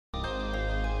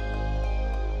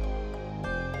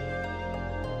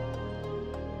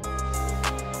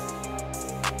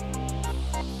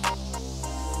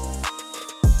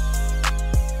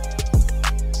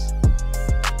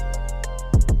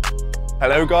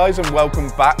Hello guys and welcome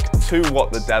back to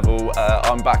What the Devil.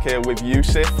 I'm back here with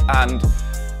Yusuf and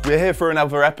we're here for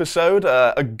another episode,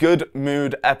 a good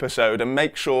mood episode, and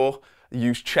make sure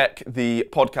you check the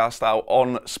podcast out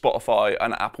on Spotify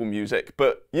and Apple Music.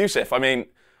 But Yusuf, I mean,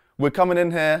 we're coming in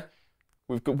here,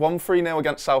 we've won 3-0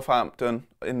 against Southampton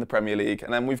in the Premier League,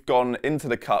 and then we've gone into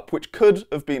the Cup, which could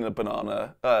have been a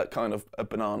banana,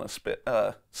 slip.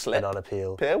 Banana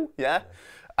peel. Yeah.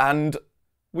 And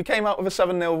we came out with a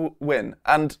 7-0 win.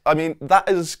 And, I mean, that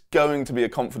is going to be a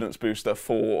confidence booster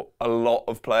for a lot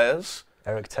of players.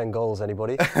 Eric, 10 goals,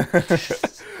 anybody?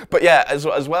 But yeah, as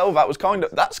well, that's kind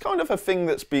of a thing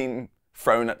that's been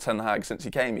thrown at Ten Hag since he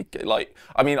came.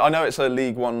 I mean, I know it's a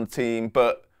League One team,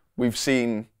 but we've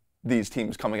seen these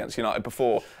teams come against United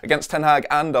before, against Ten Hag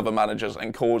and other managers,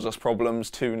 and cause us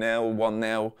problems. 2-0,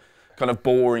 1-0. Kind of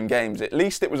boring games. At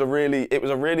least it was a really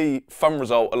fun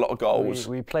result, a lot of goals.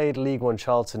 We played League One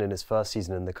Charlton in his first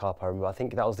season in the Cup, I remember. I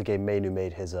think that was the game Mainu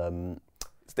made his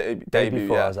debut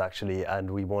for us, actually, and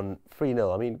we won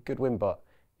 3-0. I mean, good win, but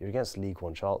you're against League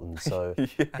One Charlton, so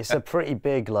yeah. It's a pretty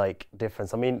big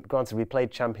difference. I mean, granted, we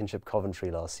played Championship Coventry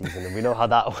last season, and we know how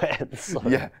that went. So.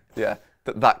 Yeah,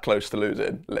 that close to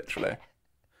losing, literally.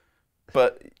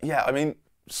 But yeah, I mean,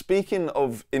 speaking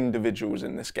of individuals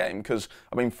in this game, because,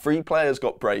 I mean, 3 players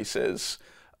got braces.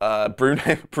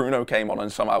 Bruno came on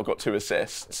and somehow got 2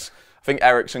 assists. I think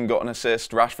Eriksen got an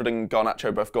assist. Rashford and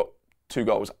Garnacho both got 2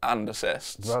 goals and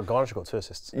assists. Well, Garnacho got 2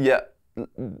 assists. Yeah.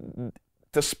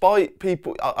 Despite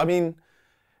people, I mean,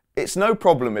 it's no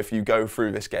problem if you go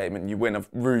through this game and you win a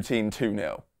routine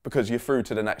 2-0, because you're through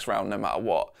to the next round no matter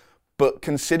what. But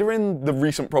considering the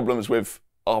recent problems with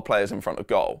our players in front of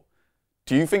goal,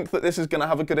 do you think that this is going to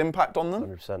have a good impact on them?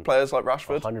 100%. Players like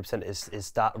Rashford? 100%.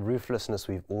 It's that ruthlessness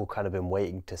we've all kind of been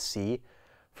waiting to see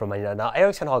from Man United. Now,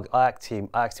 Eric Ten Hag, Ajax team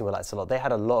were like this a lot. They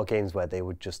had a lot of games where they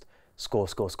would just score.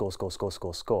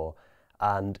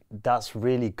 And that's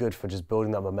really good for just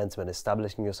building that momentum and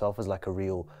establishing yourself as like a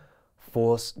real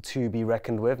force to be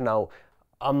reckoned with. Now,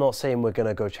 I'm not saying we're going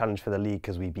to go challenge for the league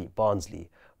because we beat Barnsley,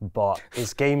 but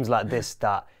it's games like this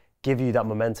that give you that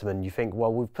momentum, and you think,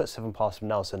 well, we've put 7 past them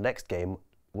now, so next game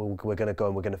we're going to go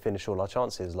and we're going to finish all our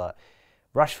chances. Like,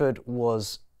 Rashford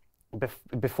was,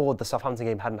 before the Southampton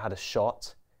game, hadn't had a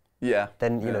shot. Yeah.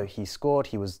 Then, you know, he scored,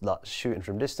 he was like shooting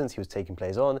from distance, he was taking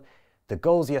plays on. The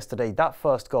goals yesterday, that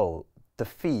first goal, the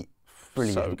feet,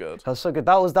 brilliant. So good. That was so good.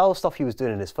 That was stuff he was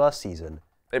doing in his first season.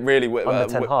 It really was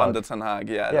under Ten Hag,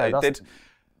 yeah. They did,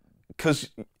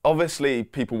 because obviously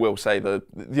people will say the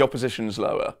opposition's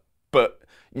lower, but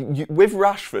with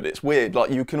Rashford, it's weird. Like,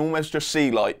 you can almost just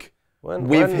see, like,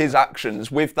 with his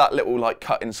actions, with that little like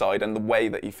cut inside and the way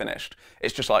that he finished,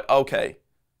 it's just like, okay,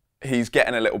 he's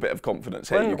getting a little bit of confidence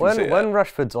here. When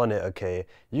Rashford's on it, okay,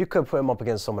 you could put him up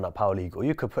against someone at Power League, or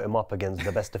you could put him up against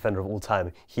the best defender of all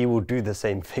time. He will do the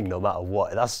same thing no matter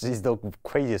what. He's the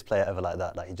craziest player ever like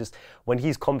that. Like, when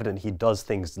he's confident, he does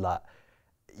things like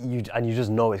you just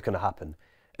know it's going to happen.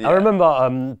 Yeah. I remember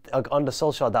under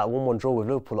Solskjaer, that 1-1 draw with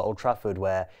Liverpool at Old Trafford,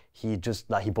 where he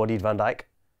bodied Van Dijk.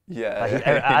 Yeah.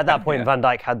 At that point, Van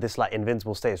Dijk had this like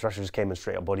invincible status. Rashford just came and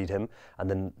straight up bodied him, and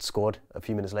then scored a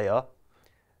few minutes later.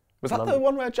 Was that the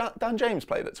one where Dan James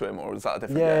played it to him, or was that a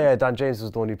different game? Yeah, Dan James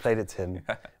was the one who played it to him.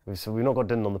 Yeah. So we've not got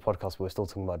Dylan on the podcast, but we're still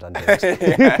talking about Dan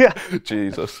James.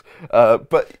 Jesus.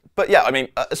 But yeah, I mean,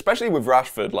 especially with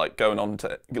Rashford, like, going on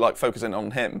to, like, focusing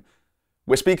on him,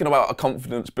 we're speaking about a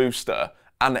confidence booster.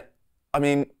 And, I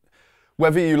mean,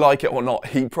 whether you like it or not,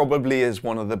 he probably is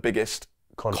one of the biggest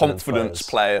confidence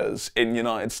players in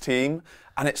United's team.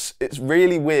 And it's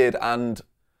really weird. And,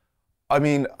 I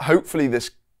mean, hopefully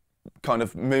this kind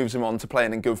of moves him on to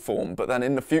playing in good form. But then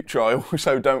in the future, I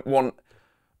also don't want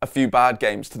a few bad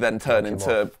games to then turn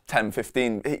into 10,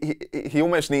 15. He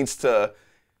almost needs to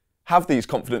have these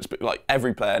confidence, but like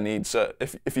every player needs,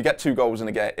 if you get 2 goals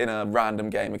in a random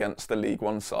game against the League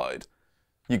One side,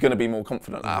 you're going to be more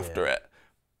confident after it.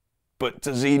 But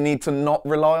does he need to not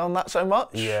rely on that so much?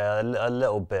 Yeah, a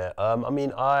little bit. I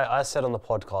mean, I said on the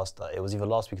podcast that it was either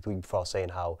last week or the week before, I was saying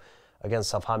how against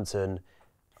Southampton,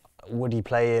 would he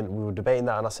play in? We were debating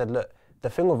that, and I said, look, the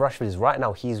thing with Rashford is right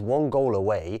now he's 1 goal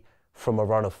away from a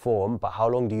run of form, but how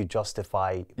long do you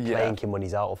justify playing him when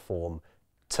he's out of form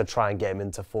to try and get him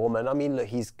into form? And I mean, look,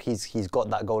 he's got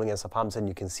that goal against Southampton.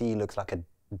 You can see he looks like a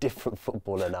different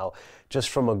footballer now, just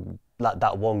from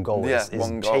that 1 goal. It's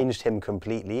changed him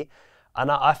completely. And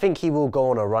I think he will go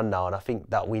on a run now, and I think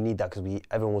that we need that because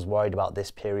everyone was worried about this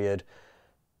period.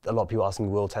 A lot of people asking,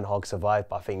 will Ten Hag survive?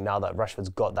 But I think now that Rashford's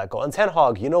got that goal, and Ten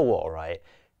Hag, you know what, all right?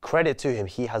 Credit to him,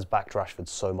 he has backed Rashford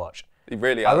so much. He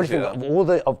really has. I really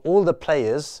think of all the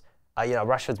players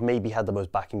Rashford's maybe had the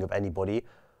most backing of anybody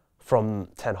from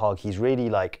Ten Hag. He's really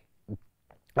like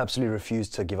absolutely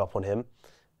refused to give up on him.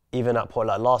 Even at point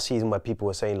like last season where people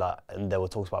were saying like, and there were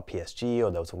talks about PSG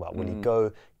or they were talking about will he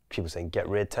go, people saying get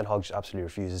rid. Ten Hag just absolutely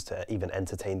refuses to even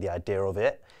entertain the idea of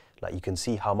it. Like you can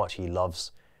see how much he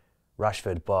loves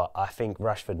Rashford, but I think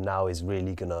Rashford now is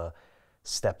really gonna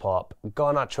step up.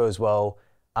 Garnacho as well.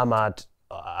 Ahmad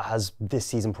has this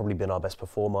season probably been our best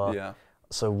performer. Yeah.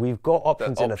 So we've got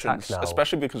options in attack now.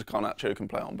 Especially because Garnacho can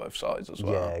play on both sides as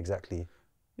well. Yeah, exactly.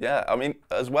 Yeah, I mean,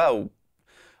 as well,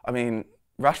 I mean,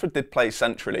 Rashford did play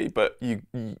centrally, but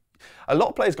a lot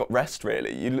of players got rest,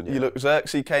 really. You look,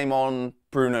 Xerxes came on,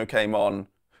 Bruno came on,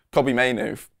 Kobbie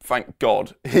Mainoo, thank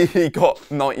God, he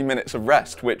got 90 minutes of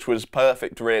rest, which was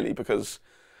perfect, really, because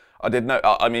I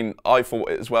thought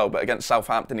it as well, but against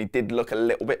Southampton, he did look a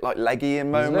little bit like leggy in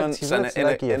moments and in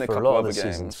a couple of other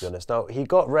games. To be honest. Now, he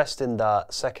got rest in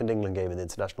that second England game in the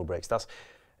international breaks. That's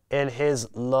in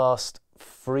his last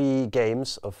 3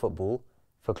 games of football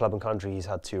for club and country, he's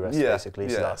had 2 rests, basically.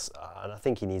 So that's, and I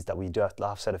think he needs that. We do have,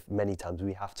 I've said it many times,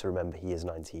 we have to remember he is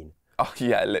 19. Oh,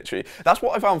 yeah, literally. That's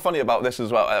what I found funny about this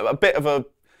as well. A bit of a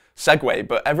segue,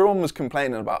 but everyone was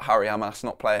complaining about Harry Amas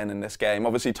not playing in this game.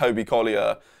 Obviously, Toby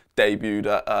Collier debuted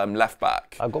at left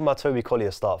back. I got my Toby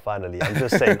Collier start finally. I'm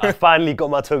just saying, I finally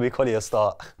got my Toby Collier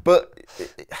start. But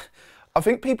I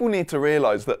think people need to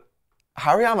realise that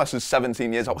Harry Amas is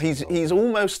 17 years old.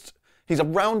 He's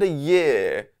around a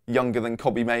year younger than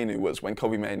Kobbie Mainoo was when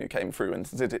Kobbie Mainoo came through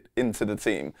into the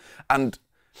team. And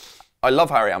I love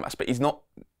Harry Amas, but he's not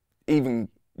even.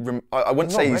 I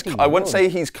wouldn't say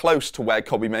he's close to where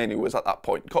Kobbie Mainoo was at that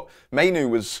point. Mainoo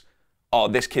was,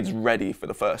 this kid's ready for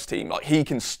the first team. Like he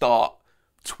can start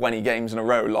 20 games in a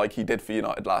row like he did for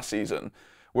United last season.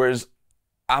 Whereas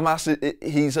Amas,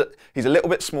 he's a little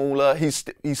bit smaller. He's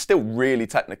still really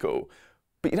technical,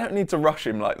 but you don't need to rush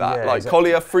him like that. Yeah, exactly.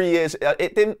 Collier, 3 years.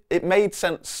 It made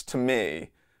sense to me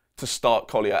to start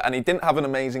Collier, and he didn't have an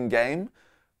amazing game.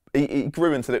 He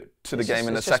grew into the game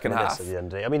in the second half. At the end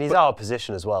of the day. I mean, he's out of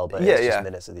position as well, but it's just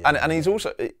minutes at the end. And he's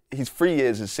also he's 3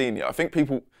 years his senior. I think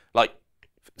people like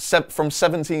from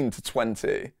 17 to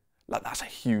 20. Like that's a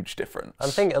huge difference. I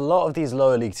think a lot of these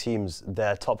lower league teams,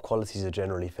 their top qualities are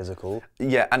generally physical.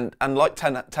 Yeah, and like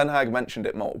Ten Hag mentioned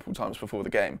it multiple times before the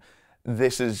game.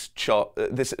 This is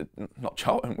not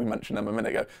Charlton. We mentioned them a minute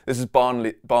ago. This is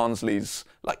Barnsley's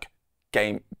like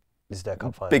game. This is their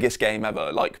cup final. Biggest game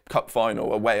ever, like cup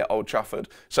final away at Old Trafford.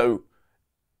 So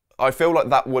I feel like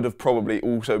that would have probably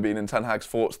also been in Ten Hag's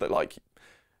thoughts that like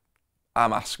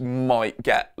Amas might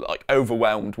get like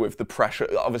overwhelmed with the pressure.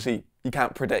 Obviously, you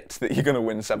can't predict that you're going to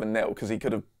win 7-0 because he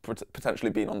could have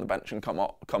potentially been on the bench and come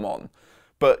on.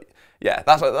 But yeah,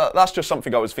 that's just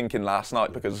something I was thinking last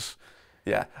night because.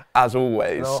 Yeah, as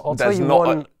always, I'll tell you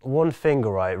one thing,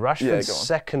 right? Rashford's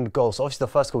second goal, so obviously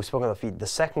the first goal we spoke on the feet, the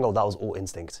second goal, that was all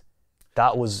instinct.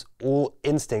 That was all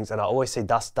instinct, and I always say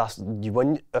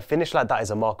when a finish like that is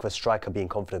a mark of a striker being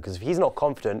confident, because if he's not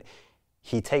confident,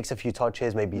 he takes a few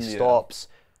touches, maybe he stops,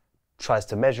 tries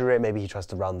to measure it, maybe he tries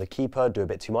to round the keeper, do a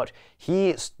bit too much.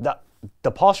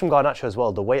 The pass from Garnacho as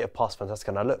well, the weight of pass, fantastic,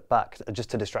 and I look back,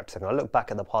 just to distract a second, I look back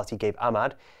at the pass he gave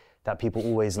Ahmad, that people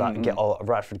always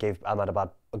Rashford gave Ahmad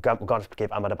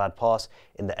a bad pass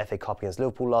in the FA Cup against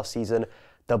Liverpool last season.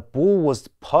 The ball was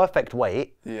perfect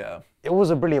weight. Yeah. It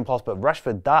was a brilliant pass, but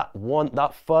Rashford,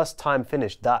 that first time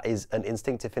finish, that is an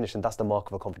instinctive finish, and that's the mark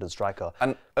of a confident striker.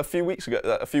 And a few weeks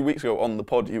ago on the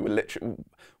pod, you were literally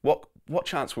what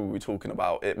chance were we talking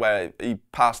about? It where he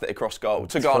passed it across goal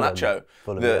to Garnacho,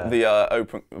 the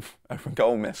open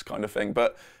goal miss kind of thing.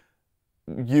 But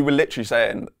you were literally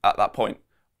saying at that point,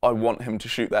 I want him to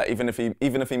shoot there, even if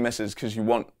he misses, because you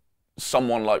want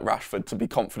someone like Rashford to be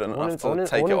confident enough to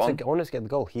take it on. I wanted to get the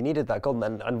goal. He needed that goal,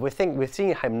 and we're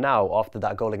seeing him now after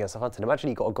that goal against Southampton. Imagine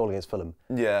he got a goal against Fulham.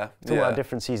 Yeah, talking about a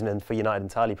different season and for United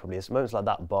entirely probably. It's moments like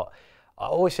that, but I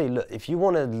always say, look, if you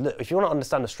want to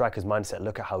understand the striker's mindset,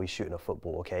 look at how he's shooting a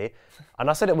football, okay? And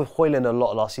I said it with Højlund a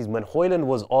lot last season when Højlund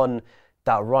was on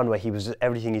that run where he was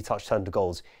everything he touched turned to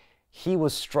goals. He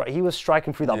was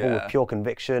striking through that ball with pure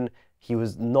conviction. He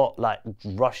was not like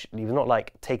rushed. He was not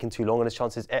like taking too long on his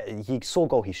chances. He saw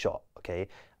goal, he shot, okay,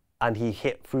 and he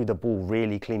hit through the ball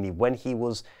really cleanly. When he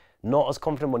was not as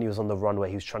confident, when he was on the run where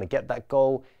he was trying to get that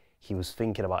goal, he was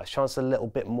thinking about his chances a little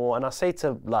bit more. And I say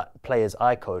to like players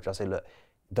I coach, I say, look,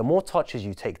 the more touches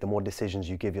you take, the more decisions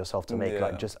you give yourself to make.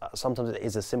 Like just sometimes it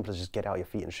is as simple as just get out your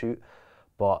feet and shoot.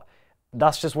 But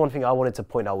that's just one thing I wanted to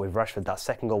point out with Rashford. That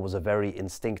second goal was a very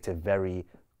instinctive, very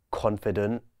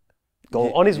confident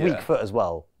goal on his weak foot as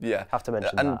well. Yeah, have to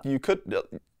mention that. And you could,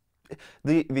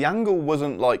 the angle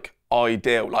wasn't like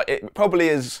ideal. Like, it probably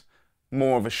is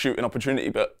more of a shooting opportunity,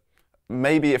 but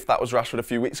maybe if that was Rashford a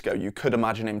few weeks ago, you could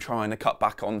imagine him trying to cut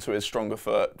back onto his stronger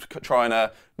foot, trying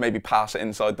to maybe pass it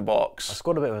inside the box. I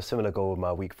scored a bit of a similar goal with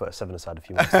my weak foot 7-a-side a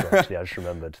few months ago, actually, I just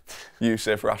remembered.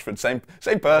 Yusuf, Rashford, same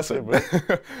person.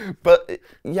 But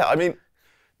yeah, I mean,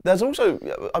 there's also,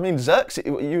 I mean, Xerxes,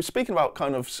 you were speaking about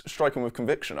kind of striking with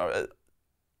conviction.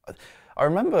 I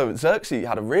remember Xerxes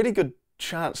had a really good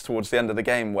chance towards the end of the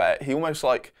game where he almost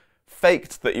like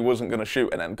faked that he wasn't going to shoot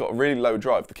and then got a really low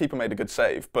drive. The keeper made a good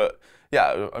save, but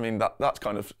yeah, I mean, that's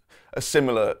kind of a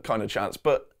similar kind of chance.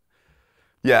 But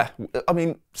yeah, I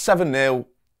mean, 7-0,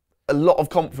 a lot of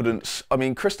confidence. I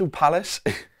mean, Crystal Palace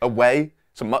away,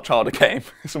 it's a much harder game.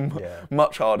 It's a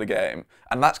much harder game.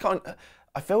 And that's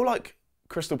I feel like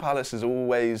Crystal Palace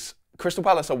away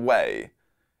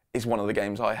is one of the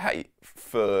games I hate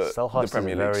for the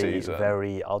Premier League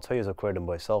season. I'll tell you as a Croydon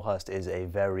boy, Selhurst is a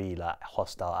very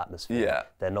hostile atmosphere. Yeah.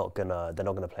 They're not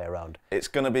gonna play around. It's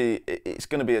gonna be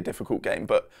a difficult game.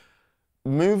 But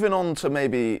moving on to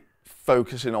maybe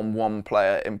focusing on one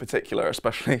player in particular,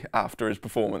 especially after his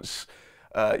performance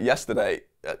yesterday,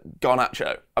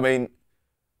 Garnacho. I mean,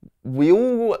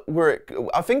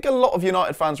 I think a lot of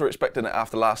United fans were expecting it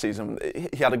after last season.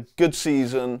 He had a good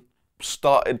season,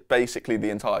 started basically the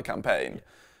entire campaign,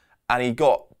 and he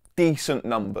got decent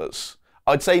numbers.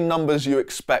 I'd say numbers you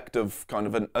expect of kind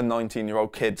of a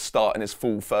 19-year-old kid starting his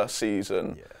full first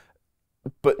season. Yeah.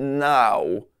 But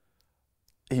now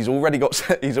he's already got.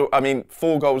 I mean,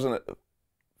 4 goals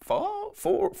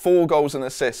and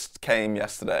assists came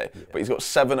yesterday, but he's got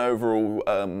 7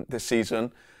 overall this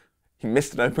season. He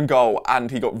missed an open goal,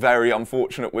 and he got very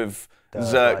unfortunate with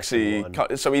Xerxes.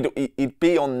 So he'd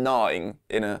be on 9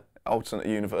 in an alternate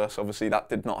universe. Obviously, that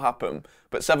did not happen.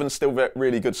 But 7's still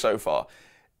really good so far.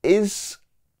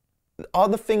 Are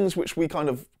the things which we kind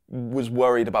of was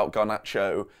worried about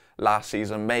Garnacho last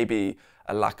season, maybe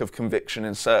a lack of conviction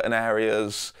in certain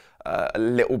areas, a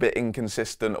little bit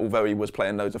inconsistent, although he was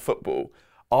playing loads of football,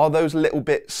 are those little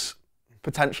bits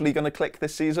potentially going to click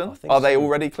this season? Are they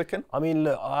already clicking? I mean,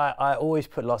 look, I always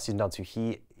put last season down to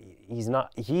he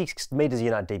made his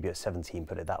United debut at 17,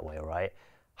 put it that way, all right?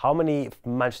 How many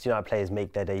Manchester United players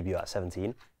make their debut at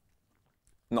 17?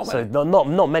 Not many. So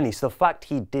not many. So the fact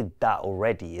he did that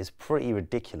already is pretty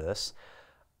ridiculous.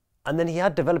 And then he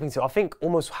had developing to, I think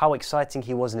almost how exciting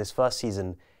he was in his first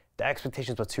season, the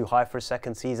expectations were too high for his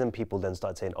second season. People then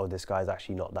started saying, oh, this guy's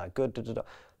actually not that good.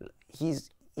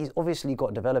 He's obviously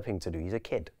got developing to do. He's a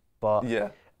kid. But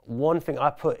one thing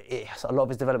I put a lot of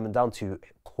his development down to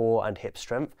core and hip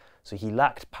strength. So he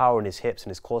lacked power in his hips and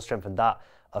his core strength, and that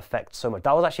affects so much.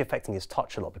 That was actually affecting his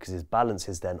touch a lot because his balance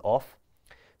is then off.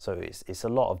 So it's a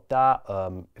lot of that,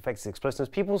 affects his explosiveness.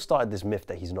 People started this myth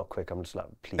that he's not quick. I'm just like,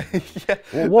 please.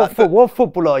 What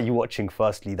footballer are you watching,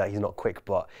 firstly, that he's not quick?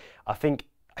 But I think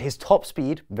his top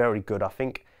speed, very good. I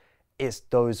think it's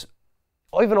those,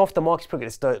 or even off the mark,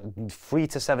 it's the 3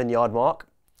 to 7 yard mark,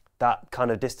 that kind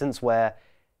of distance where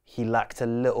he lacked a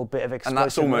little bit of explosiveness. And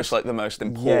that's almost like the most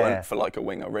important for like a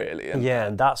winger, really.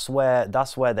 And that's where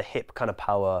the hip kind of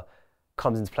power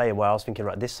comes into play, and where I was thinking,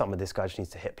 right, this summer this guy just needs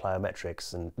to hit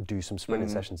plyometrics and do some sprinting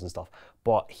sessions and stuff.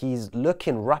 But he's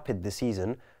looking rapid this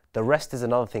season. The rest is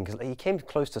another thing, because he came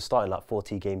close to starting like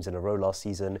 40 games in a row last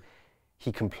season.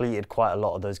 He completed quite a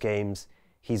lot of those games.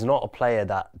 He's not a player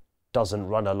that doesn't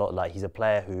run a lot. Like, he's a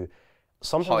player who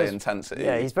sometimes high intensity.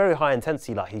 Yeah, he's very high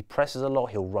intensity. Like, he presses a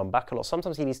lot, he'll run back a lot.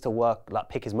 Sometimes he needs to work, like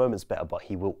pick his moments better, but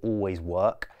he will always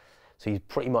work. So he's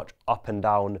pretty much up and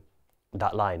down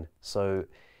that line. So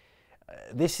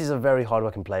this is a very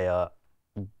hard-working player,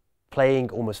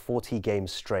 playing almost 40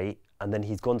 games straight, and then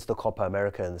he's gone to the Copa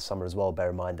America in the summer as well. Bear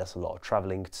in mind, that's a lot of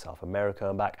travelling to South America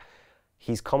and back.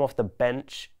 He's come off the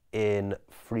bench in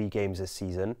 3 games this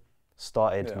season,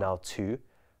 started now 2,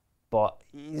 but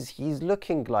he's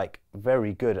looking like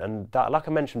very good. And that, like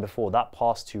I mentioned before, that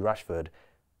pass to Rashford,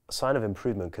 a sign of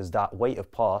improvement, because that weight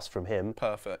of pass from him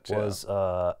was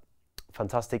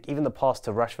fantastic. Even the pass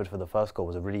to Rashford for the first goal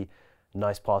was a really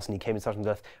nice pass, and he came in touch on the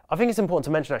left. I think it's important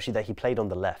to mention actually that he played on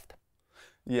the left.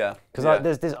 Yeah. Because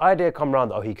there's this idea come around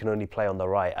that, oh, he can only play on the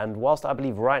right. And whilst I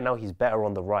believe right now he's better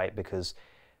on the right, because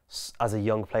as a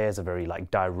young player, he's a very like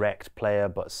direct player,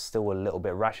 but still a little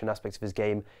bit rash in aspects of his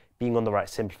game. Being on the right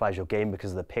simplifies your game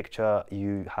because of the picture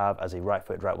you have as a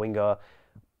right-footed right winger.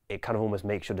 It kind of almost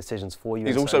makes your decisions for you.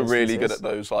 He's also really good at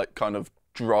those like kind of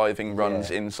driving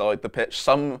runs inside the pitch.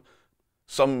 Some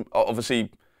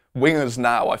obviously wingers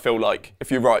now, I feel like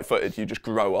if you're right-footed, you just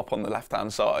grow up on the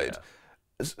left-hand side.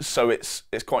 So it's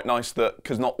quite nice that,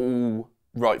 because not all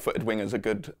right-footed wingers are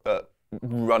good at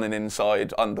running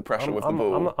inside under pressure with the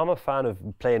ball. I'm a fan of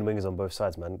playing wingers on both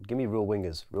sides, man. Give me real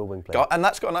wingers, real wing players. And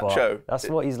that's Garnacho. That's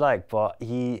what he's like. But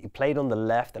he played on the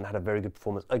left and had a very good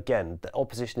performance. Again, the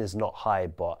opposition is not high,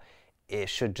 but it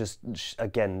should just,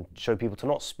 again, show people to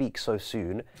not speak so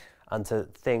soon and to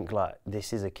think like,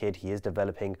 this is a kid, he is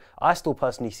developing. I still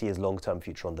personally see his long-term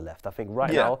future on the left. I think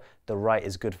right now, the right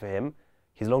is good for him.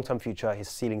 His long-term future, his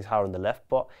ceiling's higher on the left,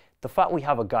 but the fact we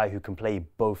have a guy who can play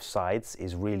both sides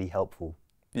is really helpful.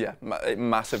 Yeah,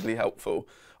 massively helpful.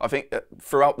 I think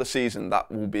throughout the season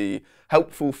that will be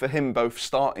helpful for him both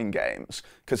starting games,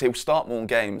 because he'll start more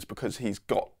games because he's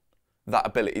got that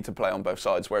ability to play on both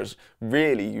sides, whereas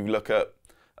really you look at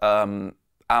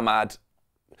Ahmad,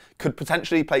 could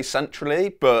potentially play centrally,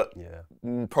 but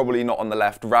probably not on the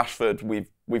left. Rashford,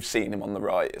 we've seen him on the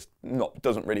right. It's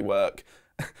doesn't really work.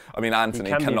 I mean, Anthony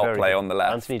cannot play on the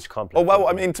left. Anthony can't play. Oh well,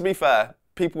 I mean, to be fair,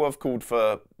 people have called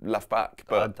for left back,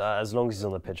 but as long as he's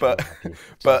on the pitch, but I'm happy.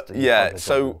 but yeah.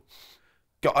 So,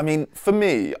 I mean, for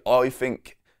me, I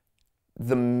think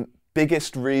the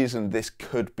biggest reason this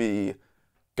could be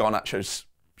Garnacho's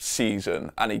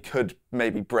season, and he could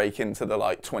maybe break into the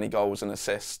like 20 goals and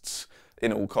assists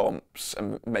in all comps,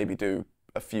 and maybe do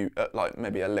a few, like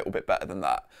maybe a little bit better than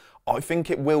that. I think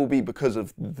it will be because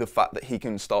of the fact that he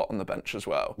can start on the bench as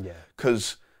well. Yeah.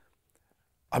 Because,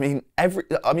 I mean,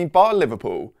 bar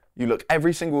Liverpool, you look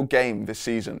every single game this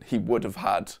season, he would have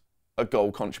had a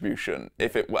goal contribution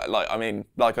if it were like. I mean,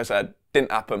 like I said,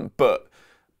 didn't happen, but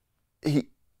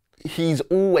he's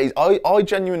always. I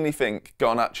genuinely think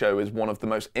Garnacho is one of the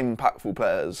most impactful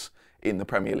players in the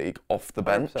Premier League off the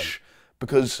bench 100%.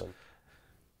 Because,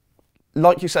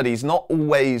 like you said, he's not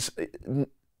always.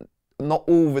 Not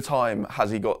all the time has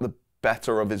he got the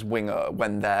better of his winger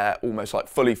when they're almost like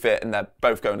fully fit and they're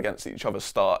both going against each other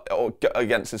or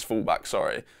against his fullback,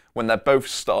 sorry. When they're both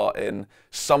starting,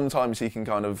 sometimes he can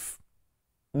kind of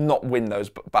not win those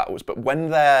battles, but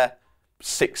when they're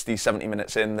 60, 70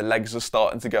 minutes in, the legs are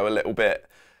starting to go a little bit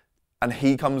and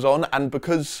he comes on, and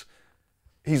because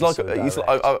he's like,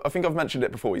 I think I've mentioned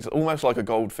it before, he's almost like a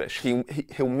goldfish.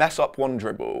 He'll mess up one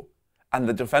dribble and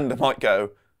the defender might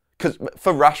go, because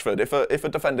for Rashford, if a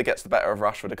defender gets the better of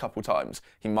Rashford a couple times,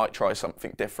 he might try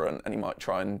something different and he might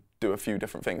try and do a few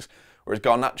different things. Whereas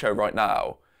Garnacho right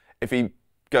now, if he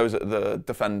goes at the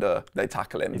defender, they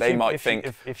tackle him. They might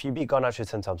think if you beat Garnacho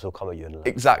 10 times, he'll come at you in.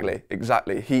 Exactly.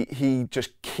 He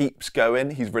just keeps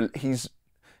going. He's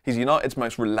United's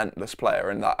most relentless player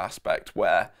in that aspect,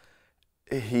 where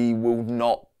he will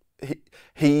not.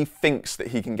 He thinks that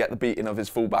he can get the beating of his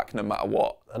fullback no matter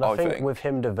what. And I think with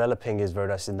him developing is very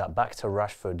nice in that. Back to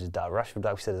Rashford,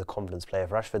 like we said, is a confidence player. If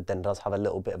Rashford then does have a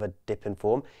little bit of a dip in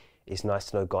form, it's nice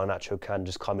to know Garnacho can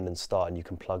just come in and start and you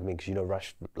can plug him in, because you know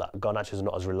Garnacho is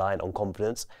not as reliant on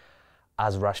confidence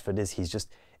as Rashford is. He's just,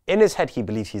 in his head, he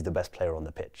believes he's the best player on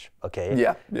the pitch, okay?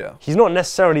 Yeah. He's not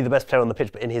necessarily the best player on the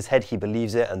pitch, but in his head, he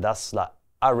believes it, and that's like,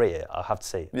 I rate it, I have to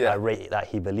say. I rate it that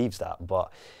he believes that,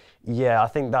 but yeah, I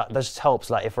think that just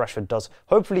helps. Like if Rashford does,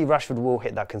 hopefully Rashford will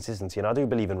hit that consistency, and I do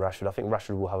believe in Rashford. I think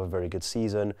Rashford will have a very good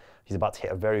season. He's about to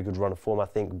hit a very good run of form, I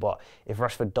think. But if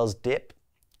Rashford does dip,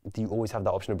 you always have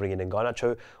that option of bringing in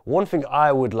Garnacho. One thing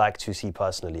I would like to see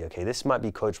personally, okay, this might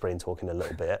be coach brain talking a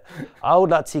little bit. I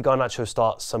would like to see Garnacho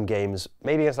start some games,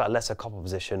 maybe against that lesser cup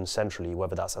position centrally,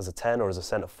 whether that's as a 10 or as a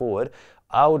centre forward.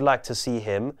 I would like to see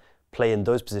him play in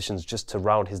those positions just to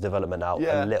round his development out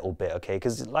a little bit, okay?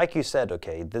 Because like you said,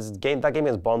 okay, that game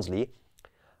against Barnsley,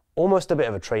 almost a bit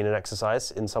of a training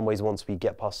exercise in some ways once we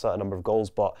get past a certain number of goals.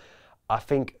 But I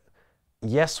think,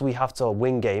 yes, we have to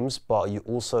win games, but you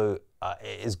also,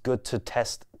 it is good to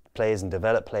test players and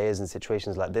develop players in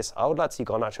situations like this. I would like to see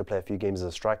Garnacho play a few games as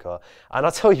a striker. And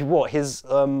I'll tell you what, his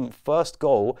first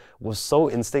goal was so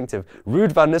instinctive.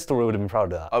 Ruud van Nistelrooy would have been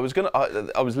proud of that.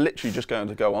 I was literally just going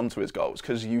to go on to his goals,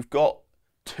 because you've got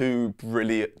two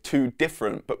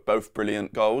different but both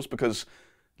brilliant goals, because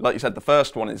like you said, the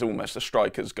first one is almost a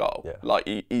striker's goal. Yeah. Like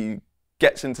he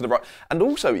gets into the right, and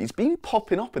also he's been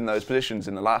popping up in those positions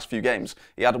in the last few games.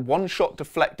 He had one shot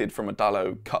deflected from a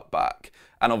Dalot cutback,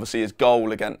 and obviously his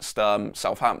goal against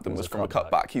Southampton was from a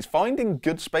cutback. He's finding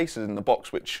good spaces in the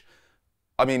box, which,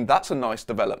 I mean, that's a nice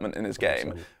development in his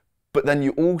game. But then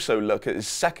you also look at his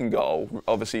second goal,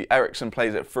 obviously Eriksen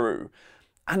plays it through,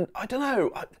 and I don't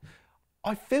know,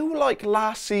 I feel like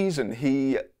last season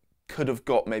he could have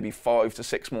got maybe 5 to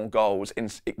 6 more goals in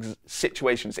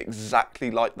situations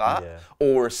exactly like that,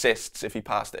 or assists if he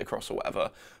passed it across or whatever.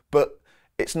 But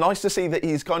it's nice to see that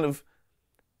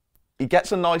he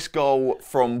gets a nice goal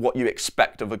from what you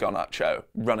expect of a Garnacho,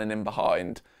 running in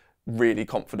behind, really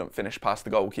confident finish past the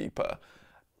goalkeeper.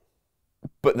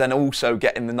 but then also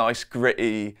getting the nice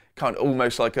gritty, kind of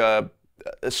almost like a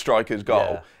striker's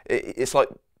goal. It's like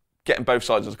getting both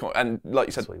sides of the coin. And like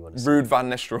you said, Ruud van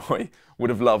Nistelrooy would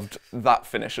have loved that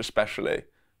finish especially.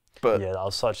 But yeah, that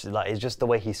was such, like, it's just the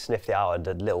way he sniffed it out and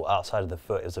the little outside of the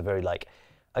foot. It was a very, like,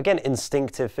 again,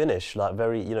 instinctive finish, like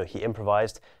very, he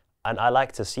improvised. And I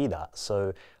like to see that.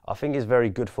 So I think it's very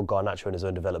good for Garnacho in his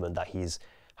own development that he's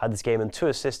had this game, and 2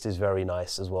 assists is very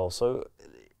nice as well. So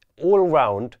all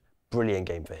around, brilliant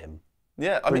game for him.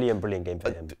 Yeah, brilliant game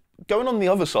for him. Going on the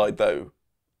other side though,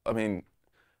 I mean,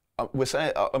 I'm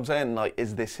saying like,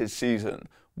 is this his season?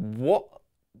 What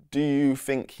do you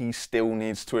think he still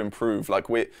needs to improve? Like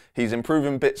he's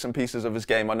improving bits and pieces of his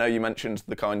game. I know you mentioned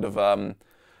the kind of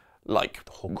like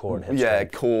the whole core and hip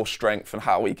strength. Core strength and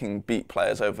how he can beat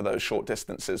players over those short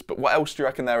distances. But what else do you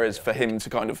reckon there is for him to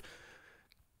kind of?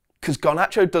 Because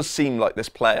Garnacho does seem like this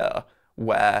player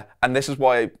where, and this is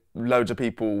why loads of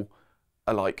people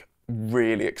are like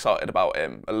really excited about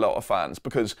him, a lot of fans,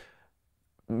 because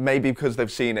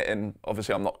they've seen it in,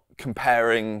 obviously I'm not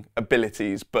comparing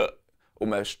abilities, but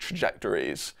almost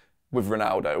trajectories with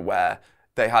Ronaldo, where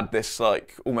they had this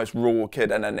like almost raw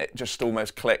kid and then it just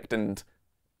almost clicked and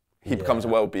he becomes a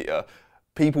world beater.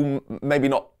 People maybe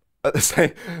not at the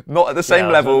same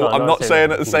level. I'm not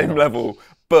saying at the same level,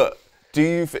 but do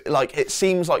you like? It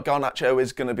seems like Garnacho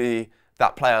is going to be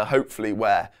that player, hopefully,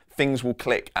 where things will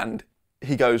click and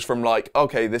he goes from like,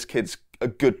 okay, this kid's a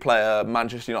good player,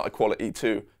 Manchester United quality,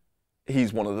 to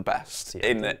he's one of the best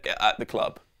at the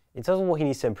club. In terms of what he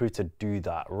needs to improve to do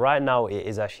that, right now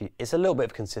it's a little bit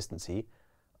of consistency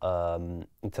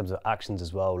in terms of actions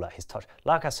as well, like his touch.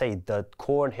 Like I say, the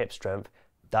core and hip strength,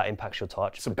 that impacts your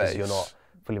touch because you're not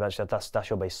fully managed. That's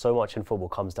your base. So much in football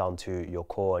comes down to your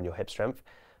core and your hip strength.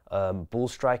 Ball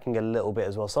striking a little bit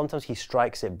as well. Sometimes he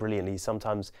strikes it brilliantly,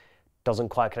 sometimes doesn't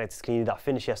quite connect as cleanly. That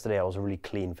finish yesterday was a really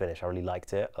clean finish. I really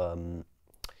liked it.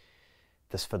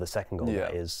 This for the second goal,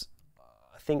 that is.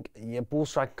 I think ball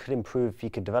striking could improve if he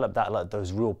could develop that, like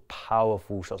those real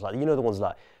powerful shots, like the ones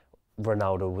like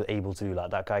Ronaldo was able to do, like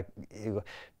that guy.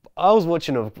 I was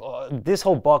watching this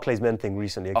whole Barclays men thing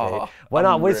recently. Okay,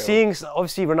 we're seeing,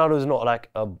 obviously Ronaldo's not like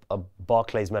a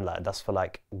Barclays men, like that's for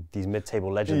like these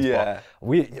mid-table legends. Yeah. But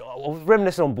I was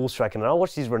reminiscing on ball striking, and I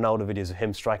watched these Ronaldo videos of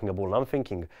him striking a ball, and I'm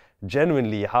thinking,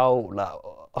 genuinely, how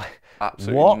like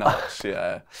absolutely nuts.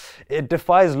 Yeah. It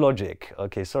defies logic.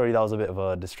 Okay, sorry, that was a bit of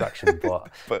a distraction,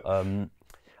 but.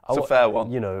 It's a fair one.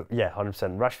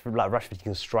 100%. Rashford, he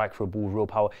can strike through a ball, real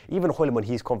power. Even Højlund, when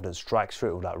he's confident, strikes through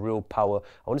it with like real power.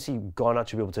 I want to see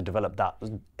Garnacho be able to develop that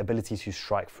ability to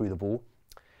strike through the ball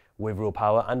with real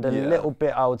power, and a little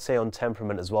bit, I would say, on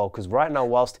temperament as well. Because right now,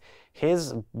 whilst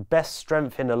his best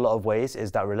strength in a lot of ways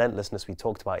is that relentlessness we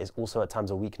talked about, is also at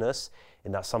times a weakness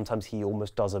in that sometimes he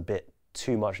almost does a bit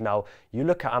too much. Now, you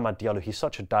look at Amad Diallo, he's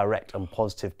such a direct and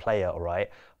positive player, all right?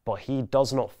 But he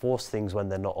does not force things when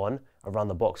they're not on around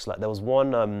the box. Like there was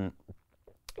one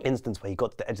instance where he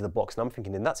got to the edge of the box, and I'm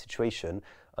thinking in that situation,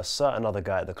 a certain other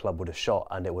guy at the club would have shot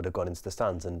and it would have gone into the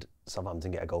stands and Southampton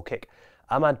get a goal kick.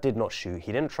 Amad did not shoot.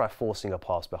 He didn't try forcing a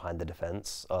pass behind the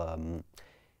defence.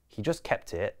 He just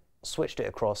kept it, switched it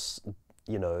across.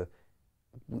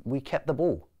 We kept the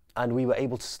ball and we were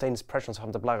able to sustain this pressure on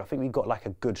Southampton. I think we got like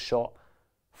a good shot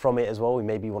from it as well.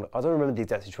 I don't remember the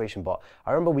exact situation, but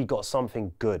I remember we got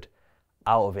something good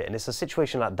out of it. And it's a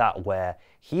situation like that where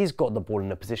he's got the ball in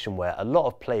a position where a lot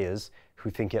of players who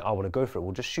think, I want to go for it,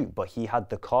 will just shoot. But he had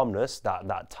the calmness,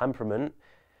 that temperament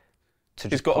to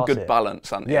just He's got a good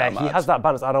balance, hasn't he? Yeah, he has that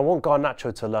balance. And I want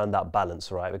Garnacho to learn that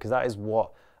balance, right? Because that is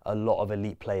what a lot of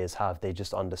elite players have. They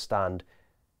just understand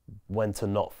when to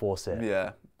not force it.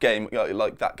 Yeah,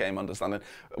 like that game understanding.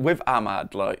 With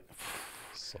Amad, like...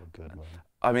 So good, man.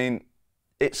 I mean,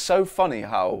 it's so funny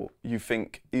how you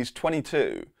think he's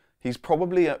 22. He's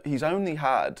only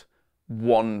had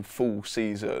one full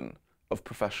season of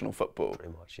professional football,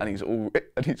 pretty much, yeah.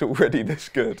 and he's already this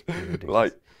good.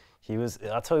 Like he was.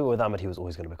 I'll tell you, with Amad, he was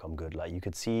always going to become good. Like you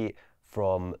could see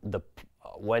from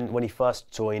when he first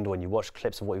joined, when you watched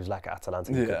clips of what he was like at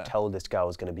Atalanta, you could tell this guy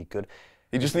was going to be good.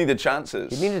 He just needed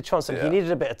chances. He needed a chance. He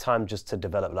needed a bit of time just to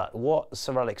develop. Like what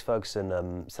Sir Alex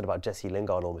Ferguson said about Jesse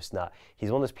Lingard almost, that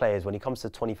he's one of those players, when he comes to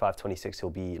 25, 26, he'll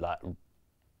be like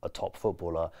a top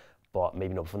footballer, but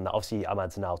maybe not from that. Obviously,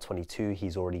 Amad's now 22.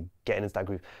 He's already getting into that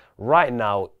group. Right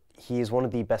now, he is one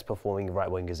of the best performing right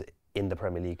wingers in the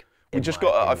Premier League.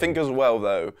 I think as well,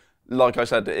 though, like I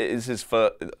said, it is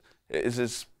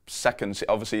his second.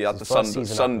 Obviously, he had the full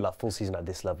season at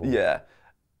this level. Yeah,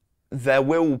 there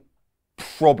will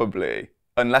probably,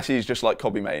 unless he's just like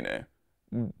Kobbie Mainoo,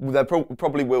 there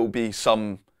probably will be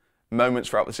some moments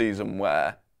throughout the season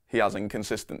where he has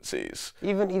inconsistencies.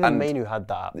 Even Mainu had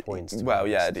that at points. Well,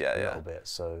 yeah, a little bit.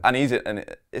 So and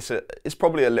it's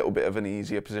probably a little bit of an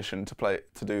easier position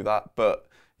to do that. But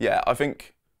yeah, I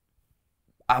think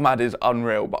Ahmad is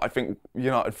unreal. But I think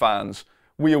United fans,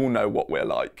 we all know what we're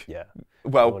like. Yeah.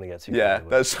 Well, yeah.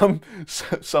 There's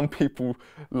some people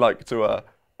like to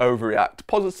overreact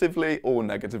positively or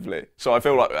negatively. So I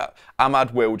feel like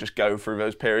Ahmad will just go through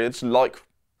those periods like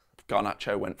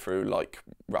Garnacho went through, like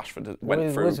Rashford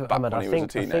went through back Ahmad, when he was a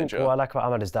teenager. I think what I like about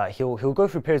Ahmad is that he'll go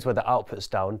through periods where the output's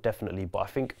down, definitely, but I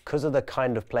think because of the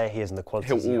kind of player he is and the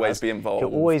qualities he'll always be involved.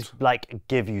 He'll always like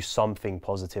give you something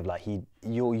positive. Like you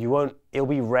won't. It'll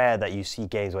be rare that you see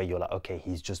games where you're like, okay,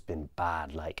 he's just been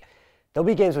bad. Like there'll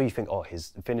be games where you think, oh,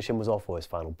 his finishing was off or his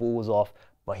final ball was off,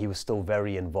 but he was still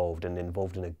very involved and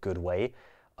involved in a good way.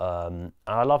 And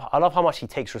I love how much he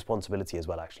takes responsibility as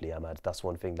well. Actually, Ahmad, that's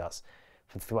one thing that's.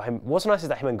 About him. What's nice is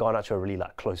that him and Garnacho are really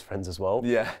like close friends as well.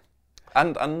 Yeah,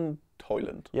 and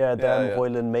Højlund. Yeah,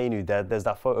 Højlund, Mainu. There's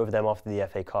that photo of them after the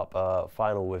FA Cup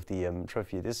final with the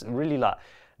trophy. This is really like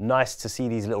nice to see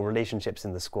these little relationships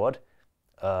in the squad.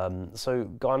 So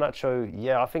Garnacho,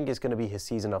 yeah, I think it's going to be his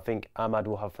season. I think Ahmad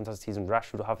will have a fantastic season.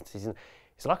 Rashford will have a fantastic season.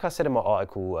 It's like I said in my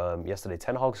article yesterday.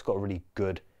 Ten Hag's got a really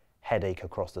good headache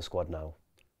across the squad now.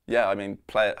 Yeah, I mean,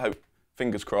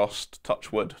 fingers crossed,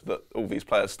 touch wood, that all these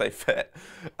players stay fit.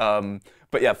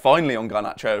 But yeah, finally on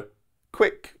Garnacho,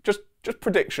 quick, just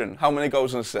prediction. How many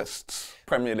goals and assists?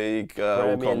 Premier League,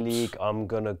 Premier League, I'm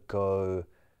going to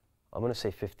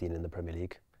say 15 in the Premier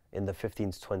League, in the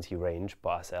 15 to 20 range,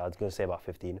 but I was going to say about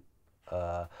 15.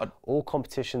 All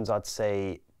competitions, I'd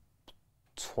say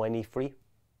 23.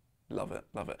 Love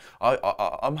it.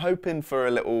 I'm hoping for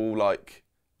a little, like,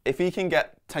 if he can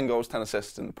get 10 goals, 10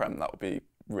 assists in the Prem, that would be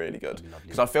really good.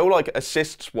 Because I feel like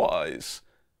assists-wise,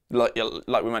 like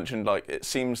we mentioned, like it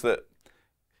seems that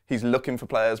he's looking for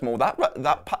players more.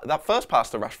 That first pass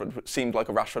to Rashford seemed like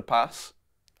a Rashford pass.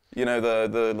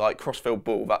 The like cross-field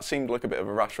ball, that seemed like a bit of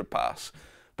a Rashford pass.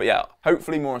 But yeah,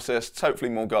 hopefully more assists, hopefully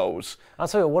more goals. I'll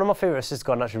tell you, one of my favourite assists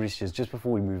Garnacho reaches, just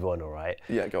before we move on, all right?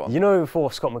 Yeah, go on.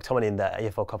 Before Scott McTominay in the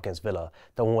AFL Cup against Villa,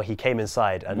 the one where he came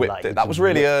inside and whipped it. That was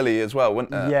really early as well,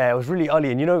 wasn't it? Yeah, it was really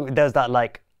early. And there's that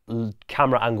like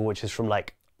camera angle which is from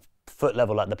like foot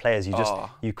level, like the players.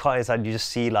 You cut inside, you just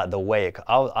see like the way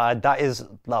that is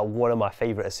like one of my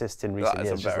favourite assists in recent years.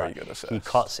 That is a very good assist. He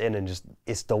cuts in and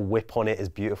it's the whip on it is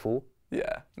beautiful.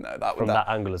 Yeah, no, that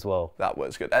angle as well. That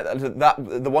was good.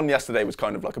 The one yesterday was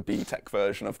kind of like a B-Tech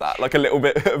version of that, like a little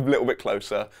bit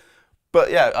closer. But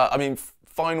yeah, I mean,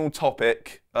 final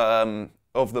topic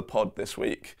of the pod this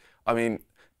week. I mean,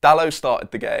 Dalot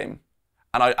started the game,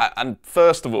 and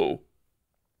first of all,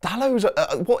 Dalot's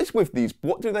what is with these?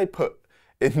 What do they put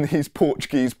in these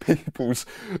Portuguese people's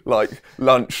like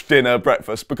lunch, dinner,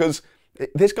 breakfast? Because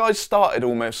this guy's started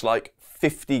almost like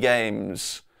 50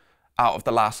 games out of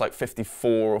the last like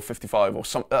 54 or 55 or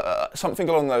something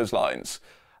along those lines,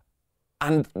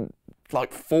 and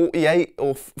like 48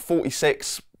 or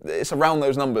 46, it's around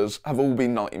those numbers, have all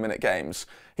been 90-minute games.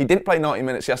 He didn't play 90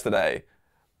 minutes yesterday,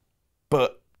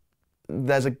 but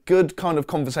there's a good kind of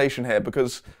conversation here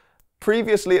because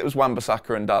previously it was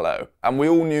Wan-Bissaka and Dalot, and we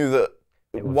all knew that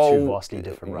it was two vastly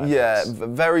different rivals. Yeah,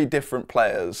 very different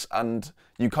players, and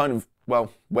you kind of,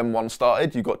 well, when one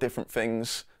started, you got different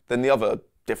things than the other.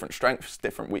 Different strengths,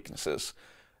 different weaknesses.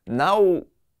 Now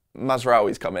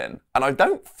Mazraoui's come in, and I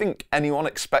don't think anyone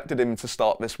expected him to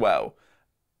start this well.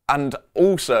 And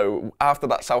also, after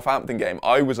that Southampton game,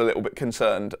 I was a little bit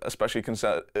concerned, especially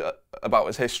concerned about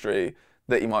his history,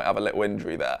 that he might have a little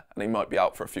injury there, and he might be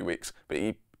out for a few weeks. But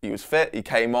he was fit, he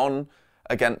came on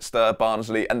against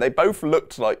Barnsley, and they both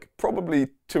looked like probably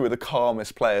two of the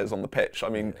calmest players on the pitch. I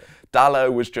mean,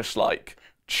 Dalot was just like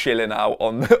chilling out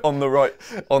on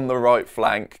the right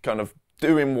flank, kind of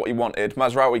doing what he wanted.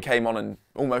 Mazraoui came on and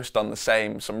almost done the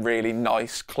same. Some really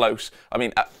nice, close. I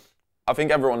mean, I think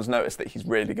everyone's noticed that he's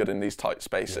really good in these tight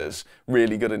spaces,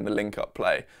 really good in the link-up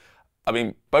play. I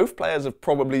mean, both players have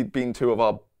probably been two of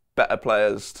our better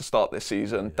players to start this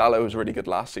season. Dalot was really good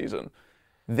last season.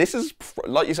 This is,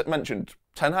 like you mentioned,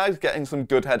 Ten Hag's getting some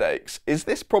good headaches. Is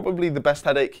this probably the best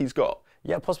headache he's got?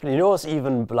 Yeah, possibly. You know what's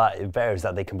even like better is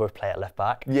that they can both play at left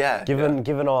back. Yeah.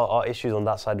 Given our issues on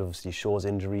that side, obviously Shaw's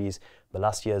injuries,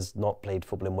 Malacia's not played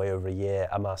football in way over a year.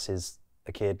 Amas is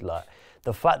a kid. Like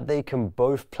the fact they can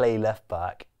both play left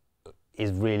back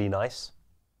is really nice.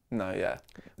 No, yeah.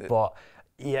 But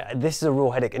yeah, this is a real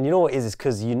headache. And you know what it is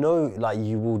because you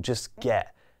will just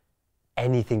get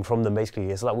anything from them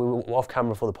basically. It's like we were off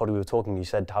camera for the pod, we were talking. You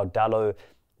said how Dalot,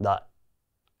 that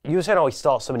You were saying, oh, he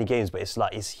starts so many games, but it's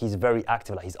like he's very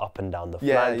active. Like he's up and down the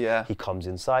flank. Yeah. He comes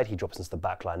inside. He drops into the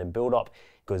back line and build up.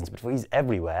 Goes into midfield. He's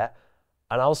everywhere.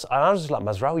 And I was just like,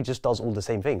 Mazraoui just does all the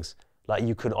same things. Like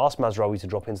you can ask Mazraoui to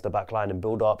drop into the back line and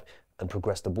build up and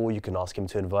progress the ball. You can ask him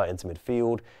to invert into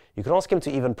midfield. You can ask him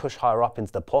to even push higher up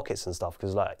into the pockets and stuff.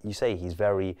 Because like you say, he's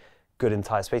very good in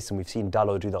tight space, and we've seen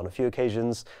Dalot do that on a few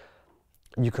occasions.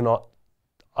 You cannot.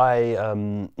 I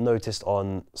noticed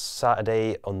on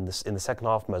Saturday in the second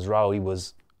half, Mazraoui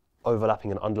was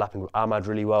overlapping and underlapping with Ahmad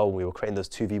really well. We were creating those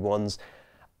 2v1s,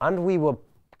 and we were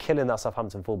killing that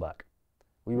Southampton fullback.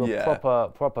 We were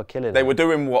proper killing. They were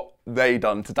doing what they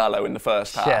done to Dalot in the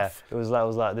first half. Yeah, it was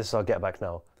like this is our get back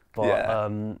now. But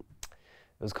it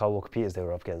was Kyle Walker-Peters they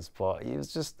were up against. But he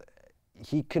was just,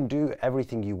 he can do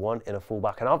everything you want in a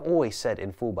fullback. And I've always said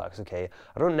in fullbacks, okay,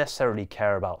 I don't necessarily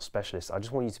care about specialists. I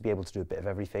just want you to be able to do a bit of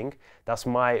everything. That's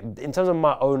in terms of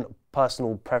my own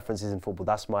personal preferences in football,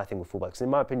 that's my thing with fullbacks. In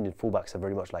my opinion, fullbacks are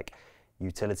very much like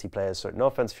utility players. So no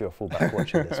offense if you're a fullback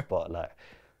watching this, but like,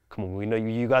 come on, we know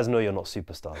you guys know you're not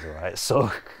superstars, all right? So,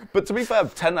 but to be fair,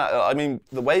 Ten Hag, I mean,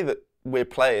 the way that we're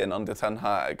playing under Ten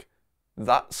Hag,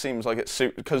 that seems like it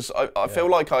suits, because I feel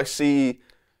like I see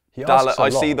Dalot, I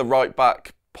see the right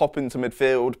back pop into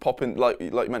midfield, pop in, like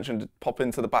you mentioned, pop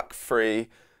into the back three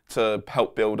to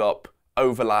help build up,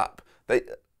 overlap.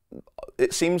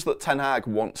 It seems that Ten Hag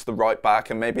wants the right back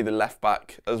and maybe the left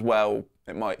back as well.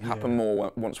 It might happen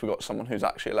more once we've got someone who's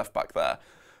actually a left back there.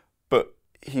 But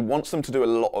he wants them to do a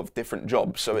lot of different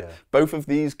jobs. So both of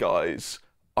these guys,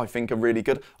 I think, are really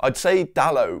good. I'd say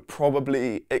Dalot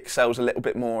probably excels a little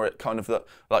bit more at kind of a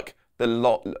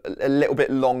little bit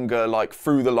longer, like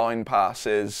through the line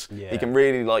passes. Yeah. He can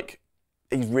really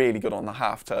he's really good on the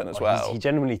half turn as well. He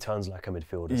genuinely turns like a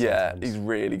midfielder. Yeah, sometimes. He's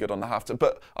really good on the half turn.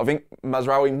 But I think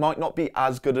Mazraoui might not be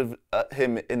as good at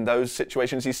him in those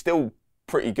situations. He's still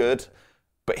pretty good,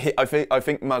 but I think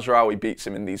Mazraoui beats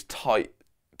him in these tight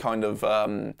kind of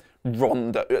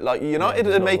rondo, like United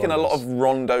are making a lot of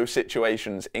rondo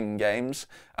situations in games,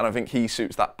 and I think he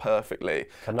suits that perfectly.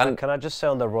 Can I just say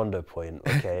on the rondo point,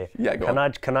 okay? Go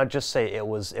on. Can I just say it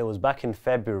was back in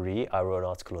February I wrote an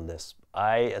article on this.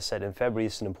 I said in February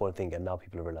it's an important thing, and now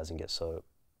people are realizing it. So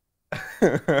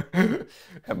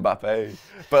Mbappe,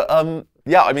 but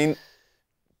I mean,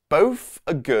 both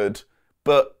are good,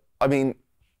 but I mean,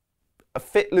 a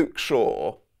fit Luke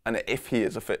Shaw. And if he